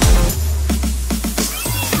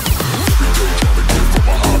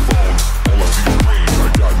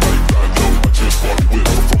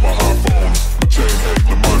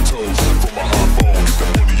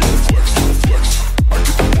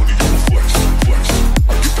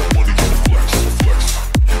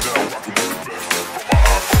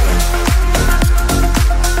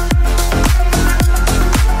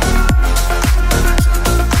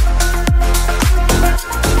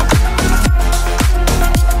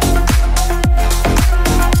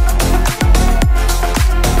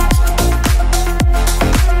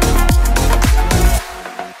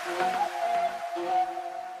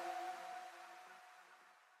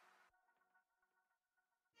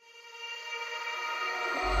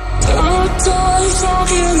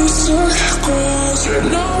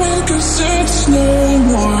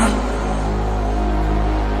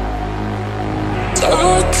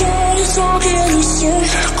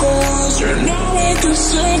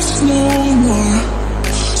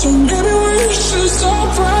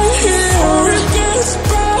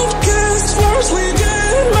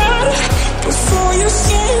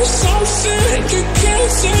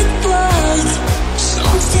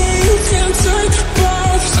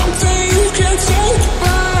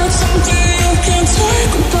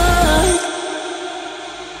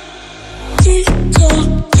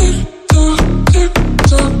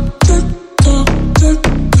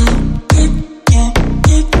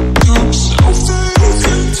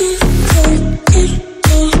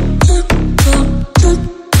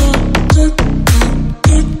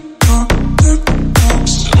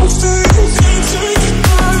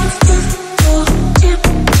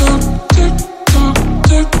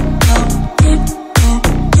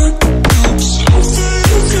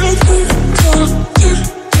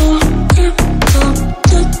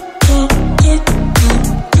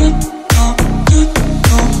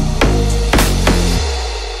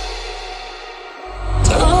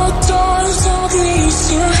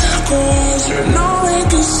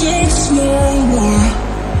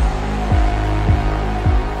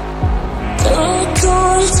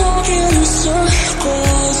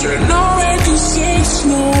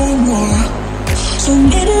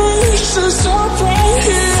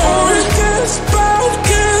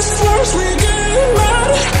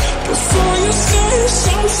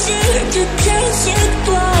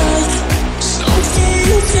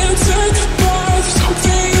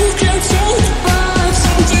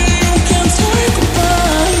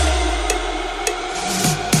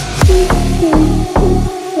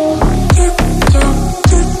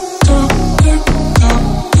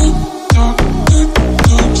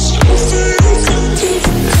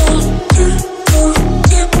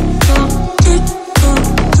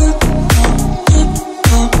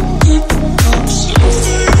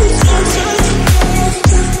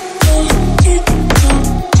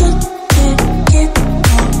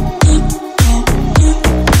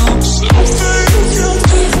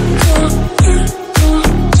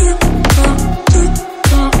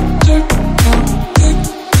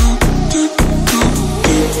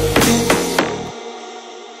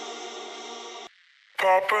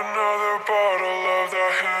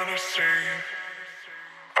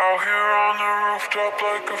 here on the rooftop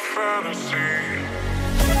like a fantasy.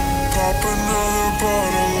 Pop another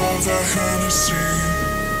bottle of that Hennessy.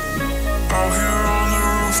 Out here on the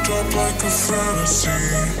rooftop like a fantasy.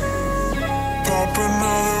 Pop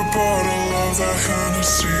another bottle of that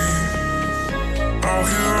Hennessy. Out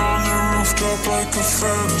here on the rooftop like a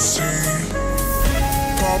fantasy.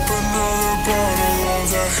 Pop another bottle of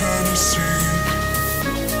that Hennessy.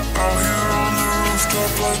 Out here on the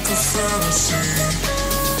rooftop like a fantasy.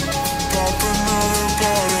 Pop another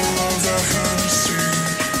bottle of that Hennessy.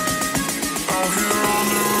 Out here on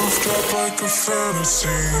the rooftop like a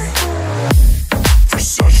fantasy.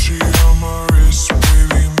 Versace on my wrist,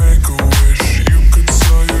 baby, make a wish. You could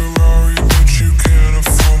sell your Rari, but you can't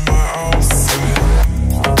afford my outfit.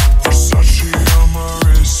 Versace on my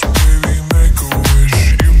wrist, baby, make a wish.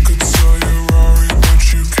 You could sell your Rari, but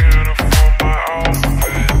you can't afford my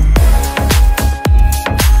outfit.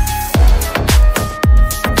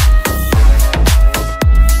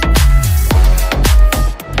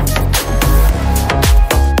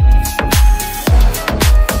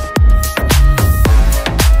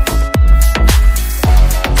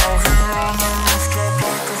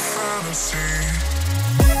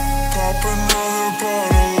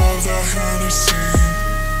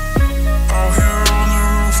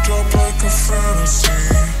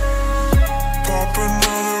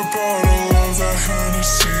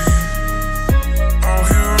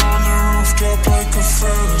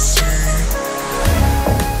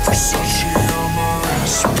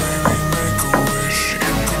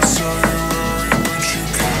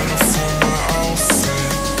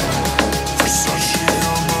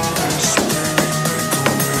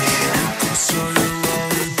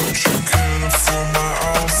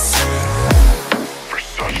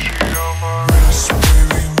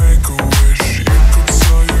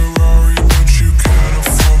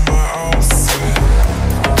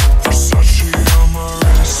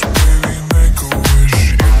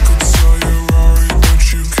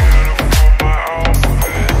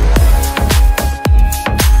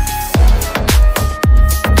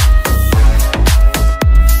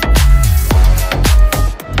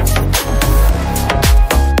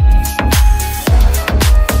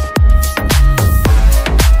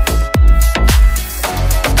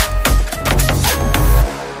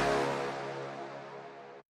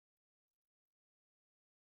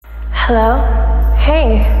 Hello?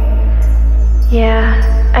 Hey.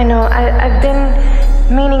 Yeah, I know, I've been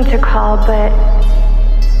meaning to call, but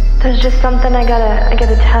there's just something I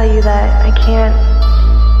gotta tell you that I can't.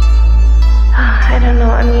 I don't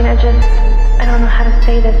know, I mean, I don't know how to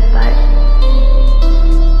say this, but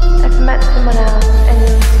I've met someone else,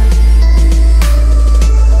 and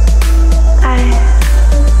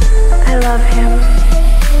I love him.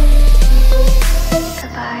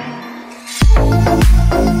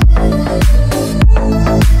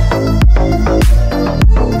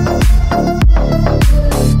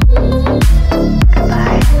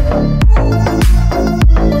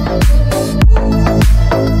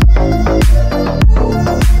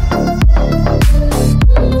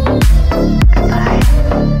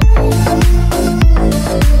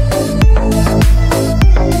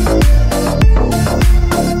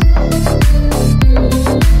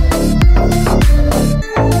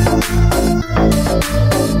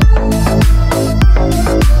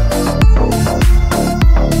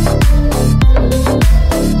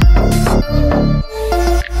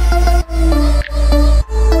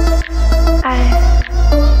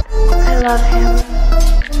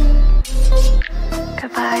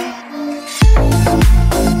 Goodbye.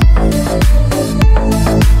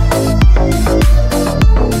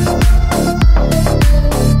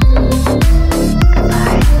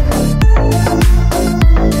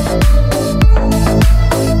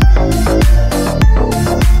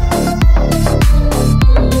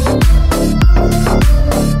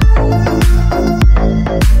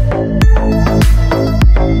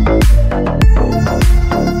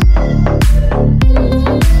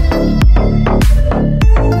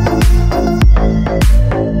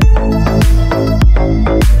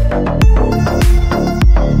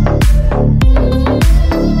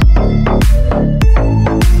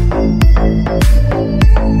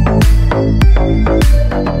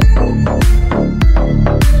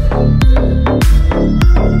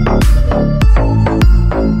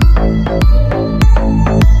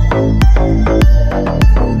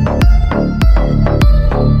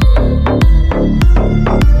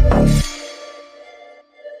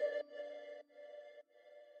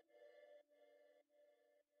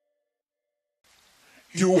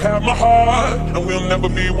 You have my heart, and we'll never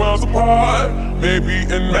be worlds apart. Maybe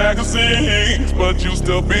in magazines, but you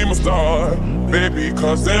still be my star. baby,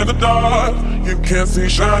 cause in the dark you can't see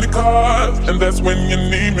shiny cars, and that's when you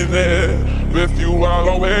need me there. With you I'll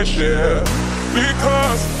always share.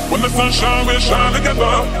 Because when the sun shines, we'll shine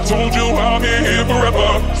together. Told you I'll be here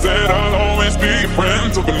forever. Said I'll always be your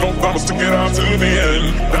friend. Took an oath promise to get out to the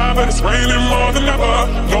end. Now that it's raining more than ever,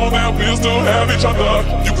 know that we'll still have each other.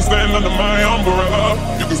 You can stand under my umbrella.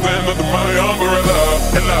 You can stand under my umbrella.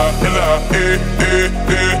 Ella, ella, eh, eh,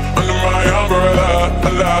 eh. Under my umbrella.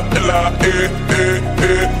 Ella, ella, eh, eh,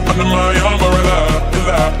 eh. Under my umbrella.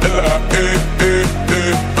 Ella, ella, eh, eh,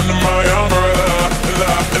 eh. Under my umbrella.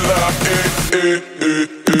 Ella, ella, eh, eh, eh,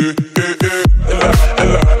 eh, eh. Ella,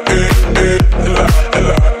 ella, eh, eh. Ella,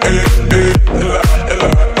 ella, eh, eh. Ella, ella,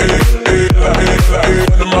 eh, eh. Ella, ella, eh.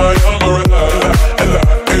 Under my umbrella. Ella,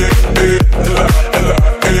 eh, eh. Ella, ella,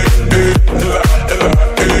 eh, eh. Ella, ella,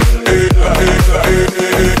 eh, eh. Ella, ella, eh,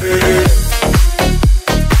 eh, eh.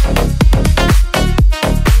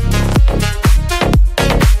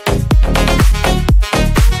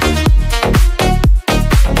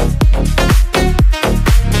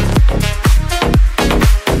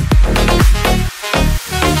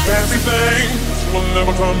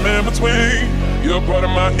 Come in between, you're part of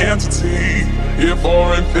my entity, here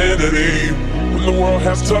for infinity. When the world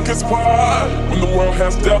has took its part, when the world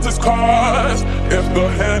has dealt its cards, if the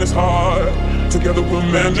hand is hard, together we'll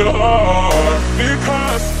mend your heart.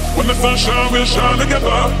 Because when the sun shines, we'll shine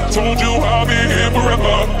together. Told you I'll be here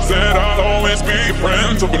forever. Said I'll always be your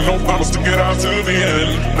friend. Took an oath promise to get out to the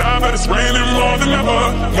end. Now that it's raining more than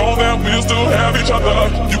ever, know that we'll still have each other.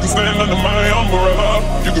 You can stand under my umbrella.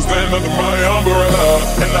 You can stand under my umbrella.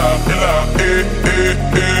 Ella, ella, eh, eh,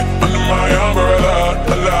 eh. Under my umbrella.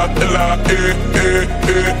 Ella, ella, eh, eh,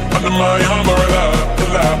 eh. Under my umbrella.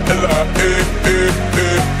 Ella, ella, eh, eh,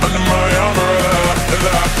 eh. Under my umbrella.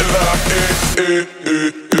 Ella, ella, eh, eh,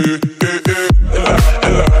 eh, eh.